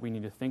show us that we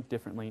need to think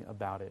differently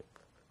about it.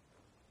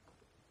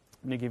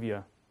 I'm going to give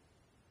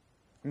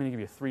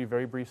you 3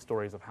 very brief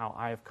stories of how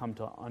I have come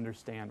to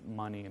understand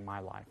money in my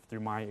life through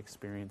my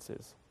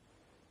experiences.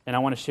 And I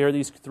want to share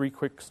these 3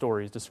 quick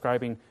stories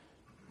describing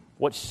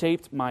what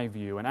shaped my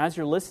view. And as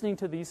you're listening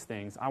to these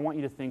things, I want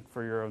you to think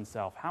for your own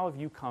self. How have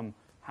you come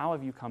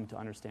to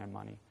understand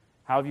money?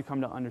 How have you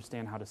come to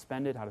understand how to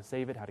spend it, how to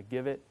save it, how to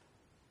give it?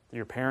 Through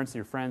your parents, through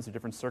your friends, through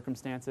different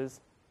circumstances?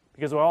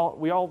 Because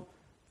we all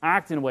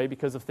act in a way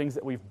because of things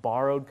that we've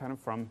borrowed kind of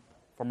from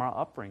our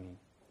upbringing.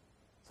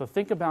 So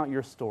think about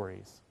your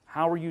stories.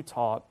 How were you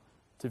taught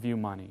to view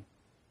money?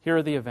 Here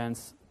are the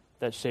events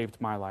that shaped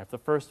my life. The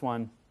first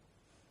one,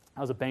 I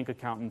was a bank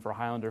accountant for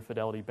Highlander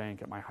Fidelity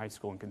Bank at my high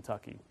school in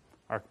Kentucky.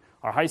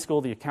 Our high school,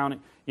 the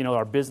accountant,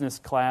 our business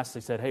class, they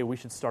said, hey, we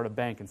should start a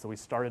bank. And so we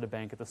started a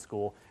bank at the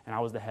school, and I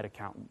was the head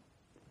accountant.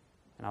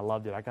 And I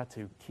loved it. I got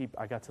to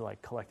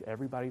collect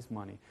everybody's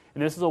money.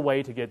 And this is a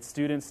way to get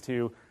students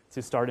to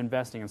start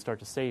investing and start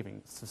to save.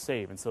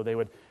 And so they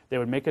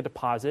would make a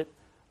deposit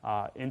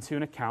into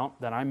an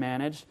account that I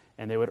managed,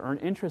 and they would earn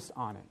interest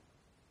on it.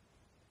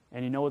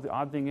 And you know what the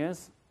odd thing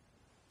is?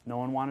 No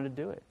one wanted to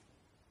do it.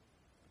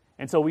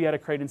 And so we had to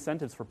create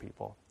incentives for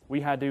people. We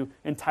had to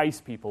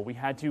entice people. We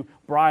had to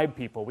bribe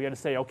people. We had to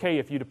say, okay,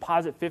 if you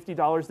deposit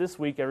 $50 this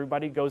week,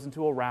 everybody goes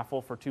into a raffle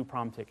for 2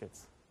 prom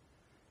tickets.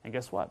 And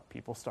guess what?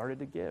 People started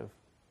to give.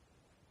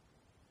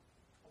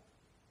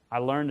 I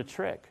learned a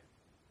trick.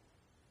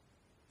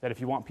 That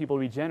if you want people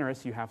to be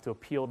generous, you have to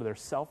appeal to their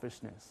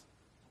selfishness.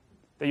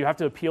 That you have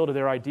to appeal to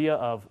their idea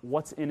of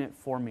what's in it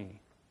for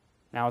me.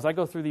 Now, as I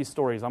go through these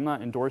stories, I'm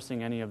not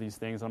endorsing any of these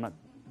things. I'm not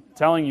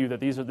telling you that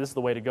this is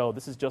the way to go.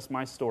 This is just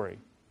my story.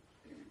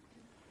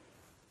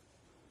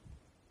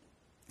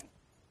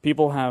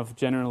 People have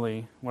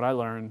generally, what I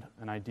learned,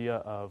 an idea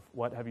of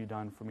what have you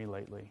done for me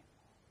lately?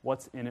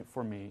 What's in it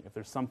for me? If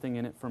there's something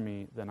in it for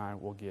me, then I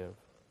will give.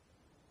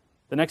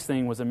 The next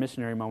thing was a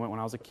missionary moment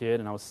when I was a kid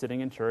and I was sitting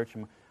in church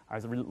and I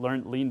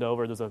leaned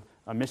over. There's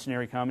a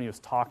missionary coming. He was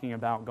talking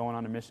about going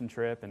on a mission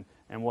trip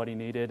and what he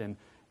needed. And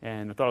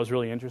I thought it was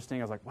really interesting.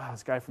 I was like, wow,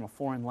 this guy from a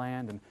foreign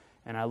land.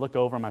 And I look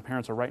over and my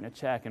parents are writing a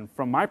check. And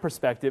from my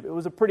perspective, it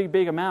was a pretty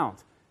big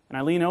amount. And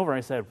I lean over and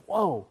I said,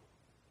 whoa,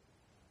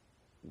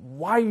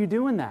 why are you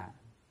doing that?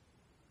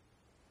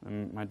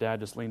 And my dad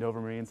just leaned over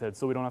me and said,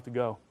 so we don't have to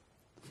go.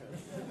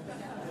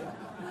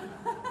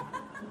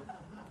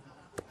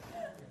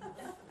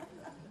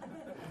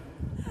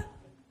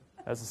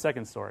 That's the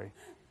second story.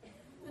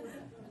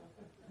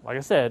 Like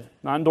I said,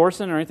 not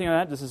endorsing or anything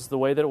like that. This is the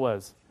way that it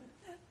was.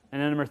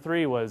 And then number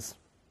 3 was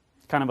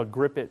kind of a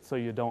grip it so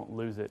you don't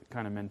lose it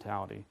kind of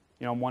mentality.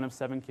 I'm one of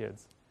 7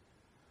 kids.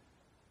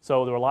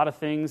 So there were a lot of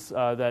things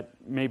that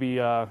maybe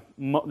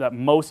that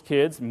most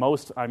kids,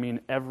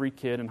 every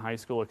kid in high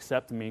school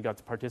except me got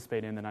to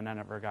participate in that I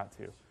never got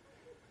to.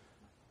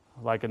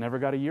 Like I never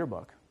got a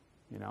yearbook,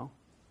 You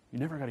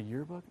never got a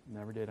yearbook?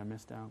 Never did. I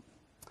missed out.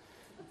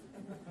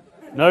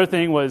 Another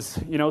thing was,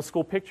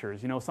 school pictures.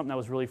 Something that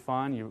was really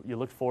fun. You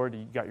looked forward,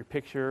 you got your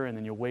picture, and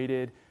then you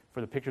waited for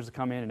the pictures to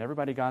come in, and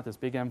everybody got this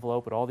big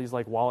envelope with all these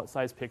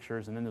wallet-sized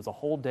pictures, and then there's a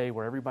whole day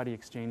where everybody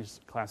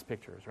exchanged class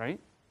pictures, right?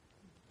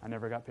 I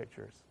never got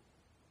pictures.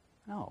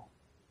 No.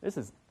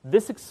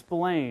 This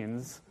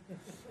explains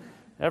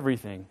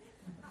everything.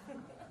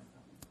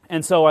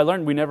 And so I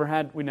learned we never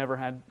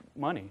had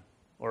money,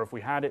 or if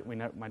we had it,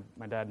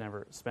 my dad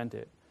never spent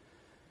it.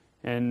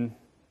 And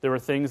there were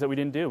things that we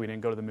didn't do. We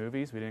didn't go to the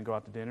movies. We didn't go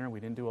out to dinner.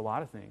 We didn't do a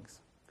lot of things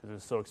because it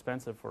was so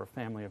expensive for a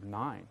family of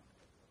 9.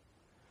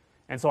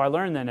 And so I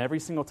learned then every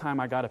single time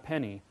I got a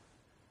penny,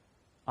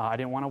 I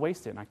didn't want to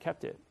waste it, and I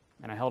kept it.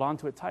 And I held on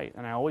to it tight.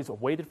 And I always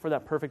waited for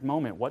that perfect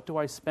moment. What do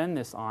I spend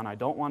this on? I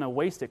don't want to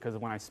waste it because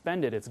when I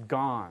spend it, it's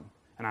gone.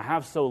 And I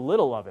have so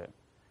little of it.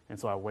 And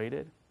so I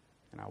waited,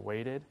 and I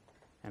waited,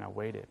 and I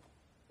waited.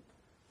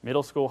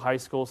 Middle school, high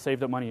school,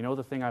 saved up money. You know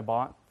the thing I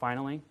bought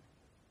finally?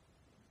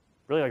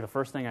 Really like the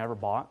first thing I ever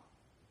bought?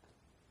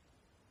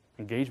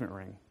 Engagement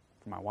ring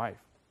for my wife.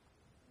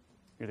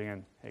 You're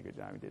thinking, hey, good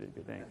job, you did it,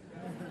 good thing.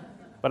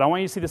 But I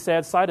want you to see the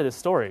sad side of this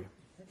story.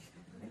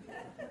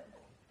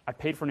 I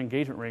paid for an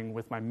engagement ring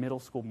with my middle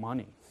school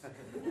money.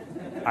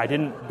 I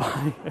didn't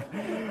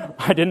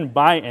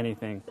buy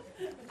anything.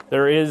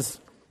 There is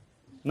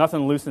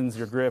nothing loosens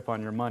your grip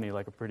on your money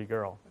like a pretty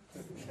girl.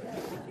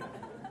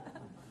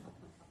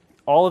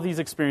 All of these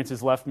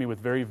experiences left me with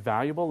very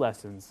valuable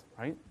lessons,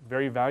 right?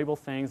 Very valuable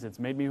things. It's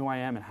made me who I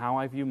am and how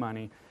I view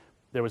money.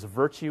 There was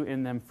virtue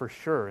in them for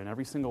sure, in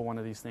every single one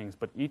of these things,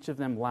 but each of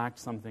them lacked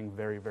something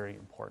very, very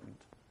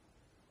important.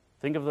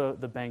 Think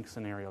of the bank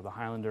scenario, the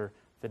Highlander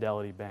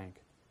Fidelity Bank.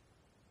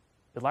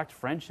 It lacked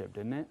friendship,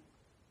 didn't it?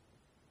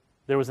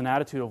 There was an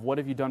attitude of, what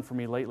have you done for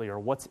me lately, or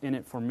what's in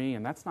it for me,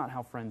 and that's not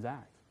how friends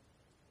act.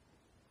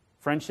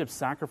 Friendships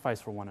sacrifice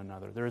for one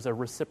another. There is a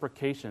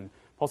reciprocation.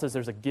 Paul says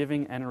there's a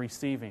giving and a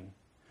receiving.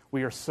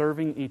 We are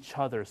serving each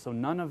other, so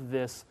none of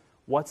this,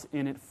 what's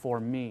in it for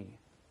me,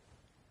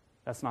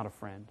 that's not a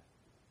friend.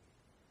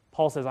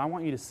 Paul says, I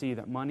want you to see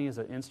that money is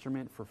an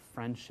instrument for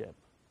friendship.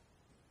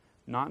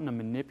 Not in a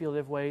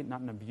manipulative way,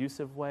 not in an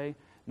abusive way,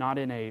 not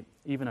in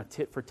even a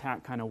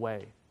tit-for-tat kind of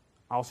way.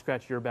 I'll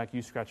scratch your back,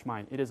 you scratch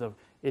mine. It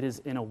is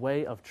in a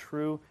way of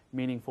true,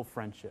 meaningful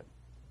friendship.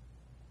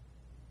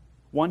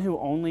 One who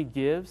only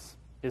gives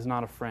is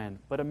not a friend,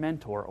 but a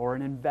mentor or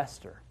an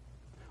investor.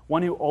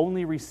 One who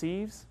only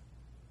receives,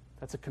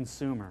 that's a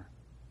consumer.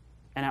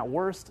 And at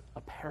worst,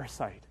 a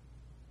parasite.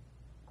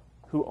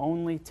 Who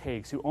only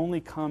takes, who only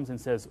comes and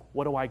says,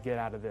 what do I get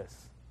out of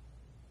this?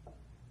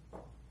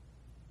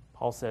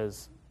 Paul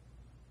says,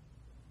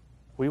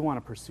 we want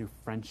to pursue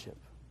friendship,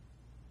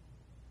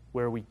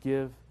 where we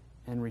give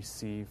and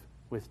receive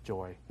with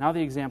joy. Now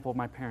the example of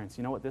my parents.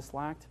 You know what this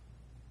lacked?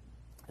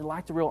 It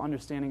lacked a real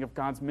understanding of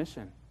God's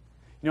mission.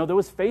 You know, there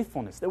was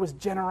faithfulness, there was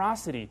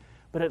generosity,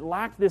 but it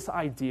lacked this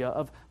idea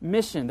of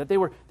mission, that they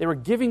were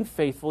giving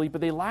faithfully,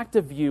 but they lacked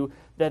a view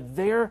that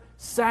their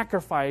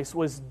sacrifice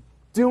was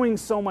doing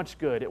so much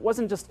good. It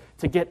wasn't just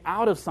to get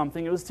out of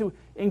something, it was to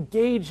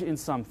engage in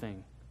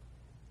something.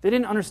 They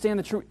didn't understand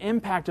the true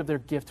impact of their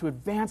gift to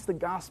advance the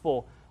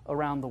gospel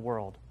around the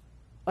world.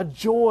 A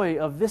joy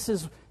of this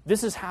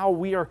is how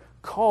we are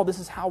called,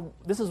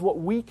 this is what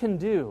we can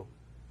do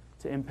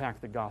to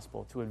impact the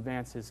gospel, to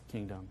advance His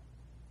kingdom.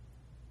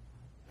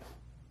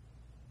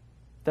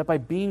 That by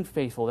being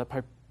faithful, that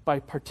by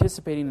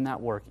participating in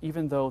that work,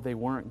 even though they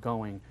weren't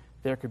going,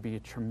 there could be a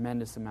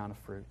tremendous amount of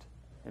fruit,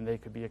 and they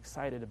could be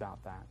excited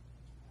about that.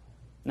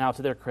 Now,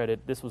 to their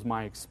credit, this was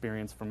my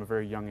experience from a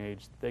very young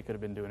age. They could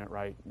have been doing it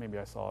right. Maybe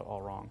I saw it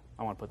all wrong.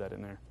 I want to put that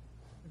in there,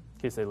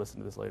 in case they listen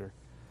to this later.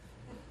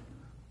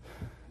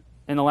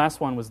 And the last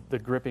one was the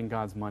gripping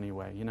God's money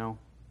way, you know.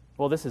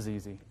 Well, this is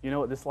easy. You know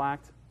what this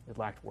lacked? It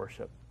lacked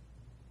worship.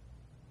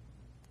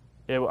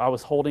 I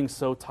was holding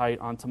so tight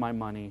onto my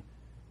money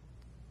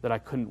that I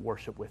couldn't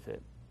worship with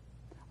it.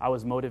 I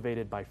was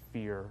motivated by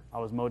fear. I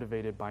was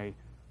motivated by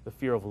the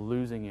fear of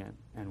losing it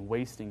and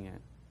wasting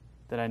it,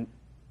 that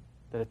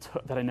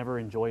I never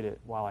enjoyed it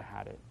while I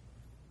had it.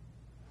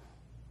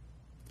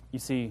 You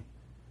see,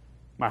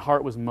 my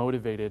heart was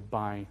motivated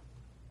by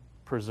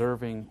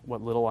preserving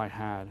what little I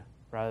had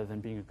rather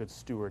than being a good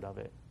steward of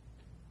it.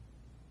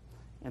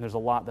 And there's a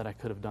lot that I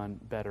could have done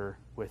better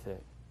with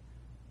it.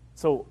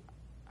 So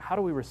how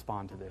do we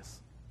respond to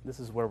this? This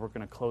is where we're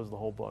going to close the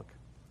whole book.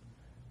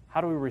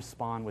 How do we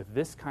respond with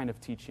this kind of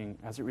teaching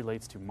as it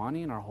relates to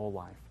money in our whole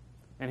life?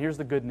 And here's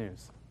the good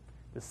news.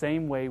 The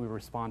same way we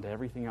respond to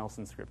everything else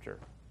in Scripture.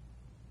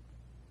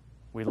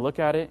 We look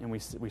at it and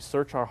we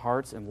search our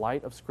hearts in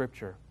light of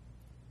Scripture.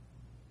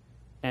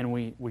 And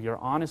we are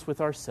honest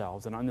with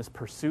ourselves. And on this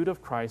pursuit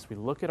of Christ, we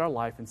look at our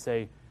life and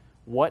say,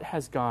 what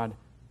has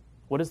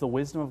the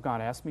wisdom of God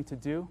asked me to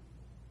do?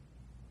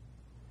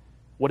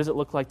 What does it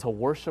look like to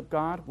worship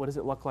God? What does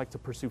it look like to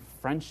pursue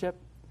friendship?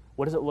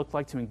 What does it look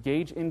like to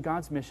engage in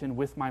God's mission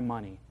with my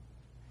money?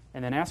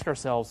 And then ask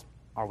ourselves,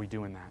 are we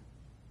doing that?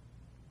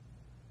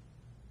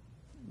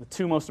 The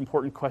two most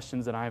important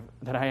questions that I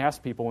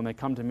ask people when they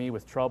come to me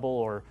with trouble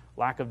or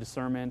lack of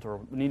discernment or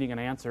needing an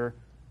answer,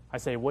 I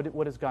say,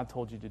 what has God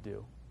told you to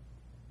do?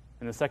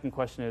 And the second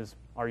question is,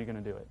 are you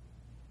going to do it?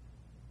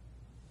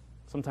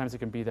 Sometimes it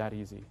can be that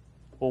easy.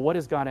 Well, what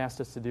has God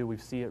asked us to do? We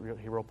see it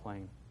here real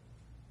plain.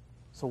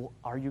 So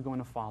are you going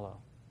to follow?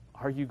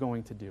 Are you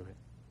going to do it?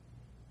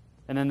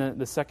 And then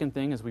the second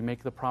thing is we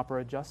make the proper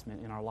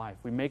adjustment in our life.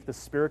 We make the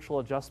spiritual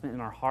adjustment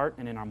in our heart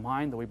and in our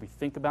mind, the way we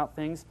think about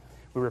things.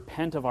 We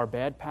repent of our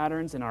bad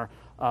patterns and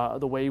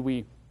the way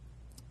we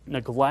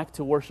neglect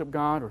to worship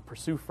God or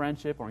pursue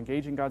friendship or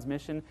engage in God's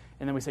mission.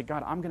 And then we say,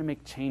 God, I'm going to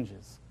make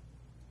changes.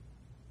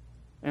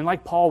 And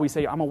like Paul, we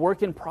say, I'm a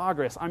work in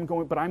progress,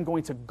 but I'm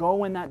going to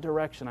go in that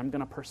direction. I'm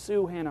going to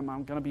pursue Him.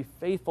 I'm going to be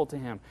faithful to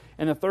Him.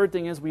 And the third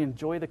thing is we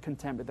enjoy the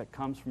contentment that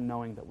comes from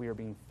knowing that we are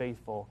being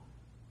faithful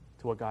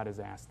to what God has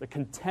asked. The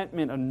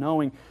contentment of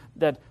knowing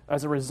that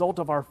as a result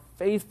of our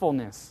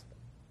faithfulness,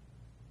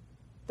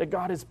 that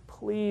God is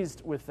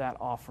pleased with that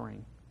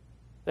offering,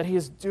 that He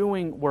is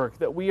doing work,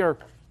 that we have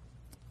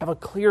a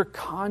clear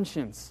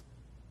conscience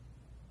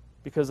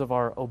because of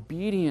our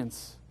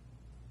obedience.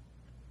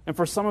 And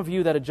for some of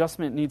you, that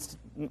adjustment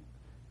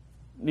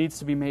needs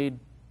to be made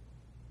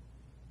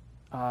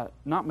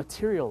not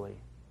materially.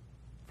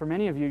 For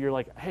many of you, you're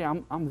like, hey,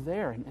 I'm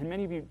there. And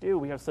many of you do.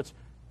 We have such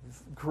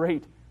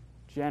great,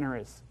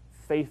 generous,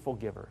 faithful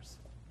givers.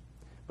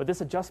 But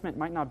this adjustment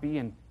might not be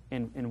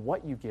in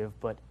what you give,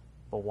 but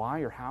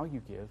why or how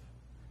you give.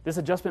 This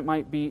adjustment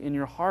might be in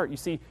your heart. You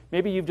see,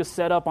 maybe you've just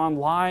set up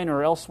online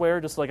or elsewhere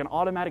just like an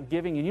automatic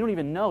giving, and you don't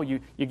even know. You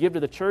give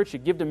to the church, you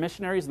give to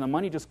missionaries, and the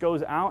money just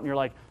goes out, and you're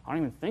like, I don't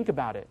even think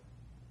about it.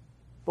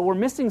 But we're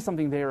missing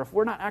something there if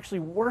we're not actually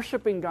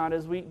worshiping God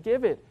as we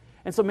give it.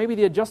 And so maybe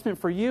the adjustment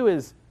for you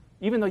is,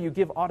 even though you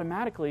give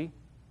automatically,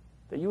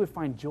 that you would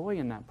find joy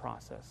in that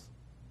process.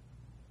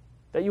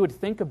 That you would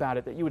think about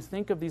it, that you would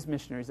think of these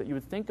missionaries, that you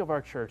would think of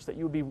our church, that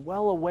you would be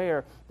well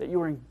aware that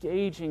you are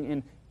engaging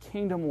in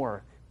kingdom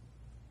work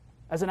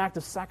as an act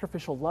of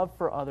sacrificial love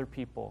for other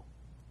people,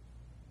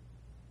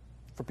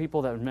 for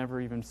people that have never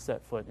even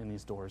set foot in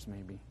these doors,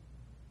 maybe.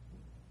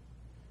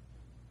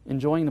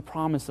 Enjoying the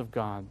promise of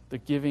God, the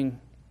giving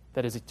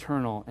that is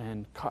eternal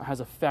and has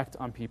effect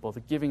on people,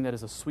 the giving that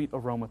is a sweet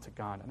aroma to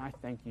God. And I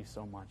thank you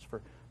so much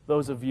for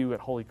those of you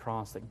at Holy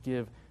Cross that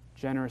give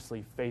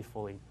generously,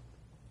 faithfully.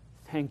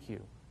 Thank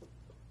you.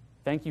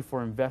 Thank you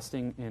for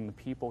investing in the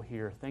people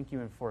here. Thank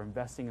you for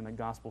investing in the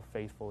gospel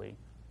faithfully.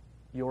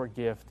 Your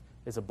gift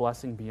is a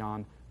blessing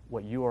beyond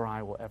what you or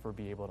I will ever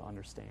be able to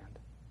understand.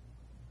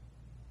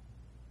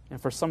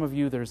 And for some of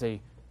you, there's a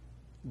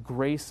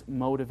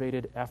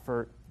grace-motivated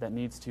effort that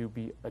needs to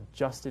be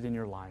adjusted in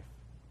your life,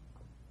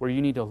 where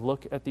you need to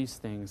look at these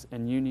things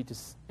and you need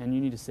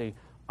to say,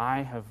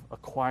 I have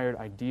acquired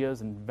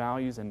ideas and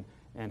values and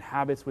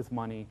habits with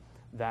money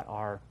that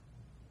are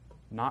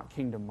not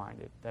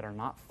kingdom-minded, that are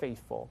not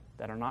faithful,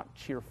 that are not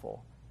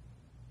cheerful,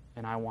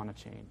 and I want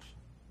to change.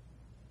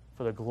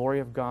 For the glory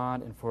of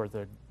God and for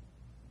the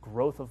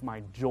growth of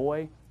my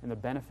joy and the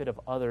benefit of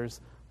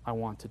others, I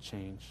want to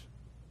change.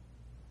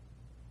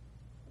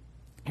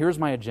 Here's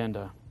my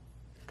agenda,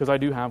 because I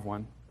do have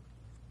one.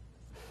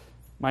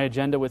 My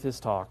agenda with this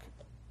talk.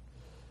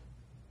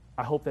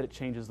 I hope that it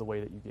changes the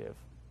way that you give.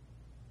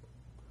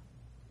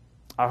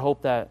 I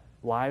hope that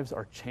lives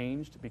are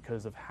changed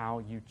because of how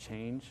you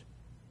change.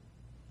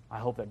 I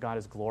hope that God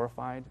is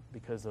glorified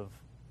because of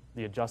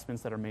the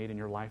adjustments that are made in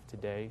your life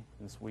today,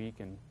 this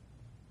week, and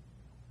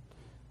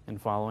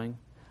following.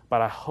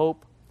 But I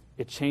hope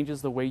it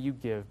changes the way you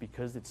give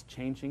because it's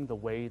changing the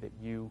way that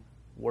you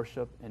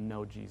worship and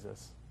know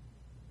Jesus.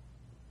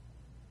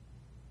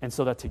 And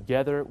so that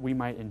together we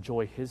might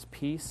enjoy His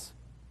peace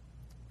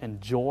and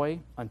joy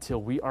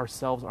until we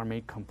ourselves are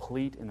made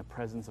complete in the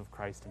presence of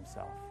Christ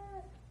Himself.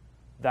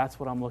 That's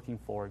what I'm looking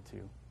forward to.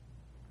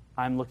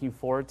 I'm looking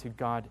forward to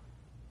God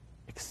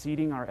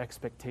exceeding our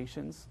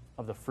expectations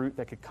of the fruit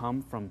that could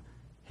come from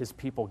His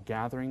people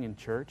gathering in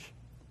church,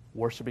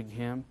 worshiping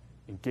Him,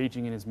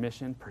 engaging in His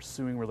mission,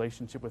 pursuing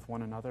relationship with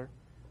one another.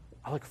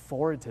 I look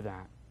forward to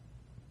that.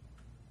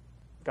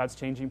 God's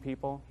changing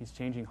people. He's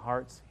changing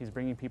hearts. He's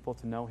bringing people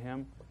to know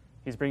Him.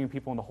 He's bringing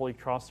people into Holy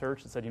Cross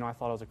Church that said, I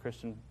thought I was a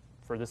Christian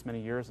for this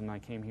many years, and I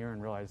came here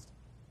and realized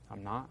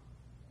I'm not,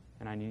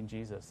 and I need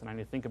Jesus, and I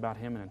need to think about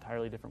Him in an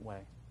entirely different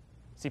way.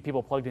 See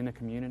people plugged into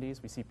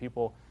communities. We see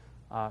people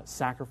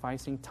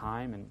sacrificing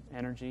time and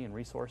energy and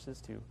resources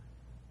to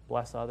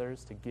bless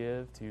others, to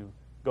give, to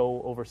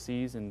go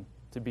overseas and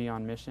to be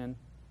on mission.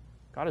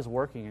 God is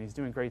working, and He's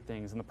doing great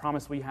things. And the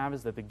promise we have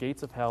is that the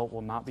gates of hell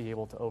will not be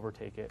able to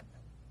overtake it.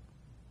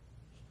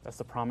 That's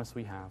the promise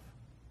we have.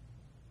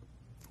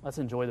 Let's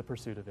enjoy the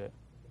pursuit of it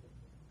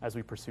as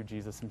we pursue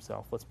Jesus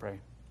Himself. Let's pray.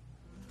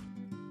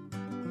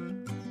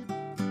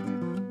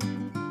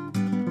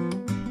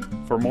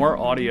 For more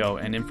audio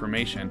and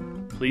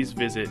information, please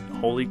visit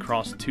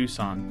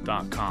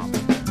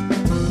holycrosstucson.com.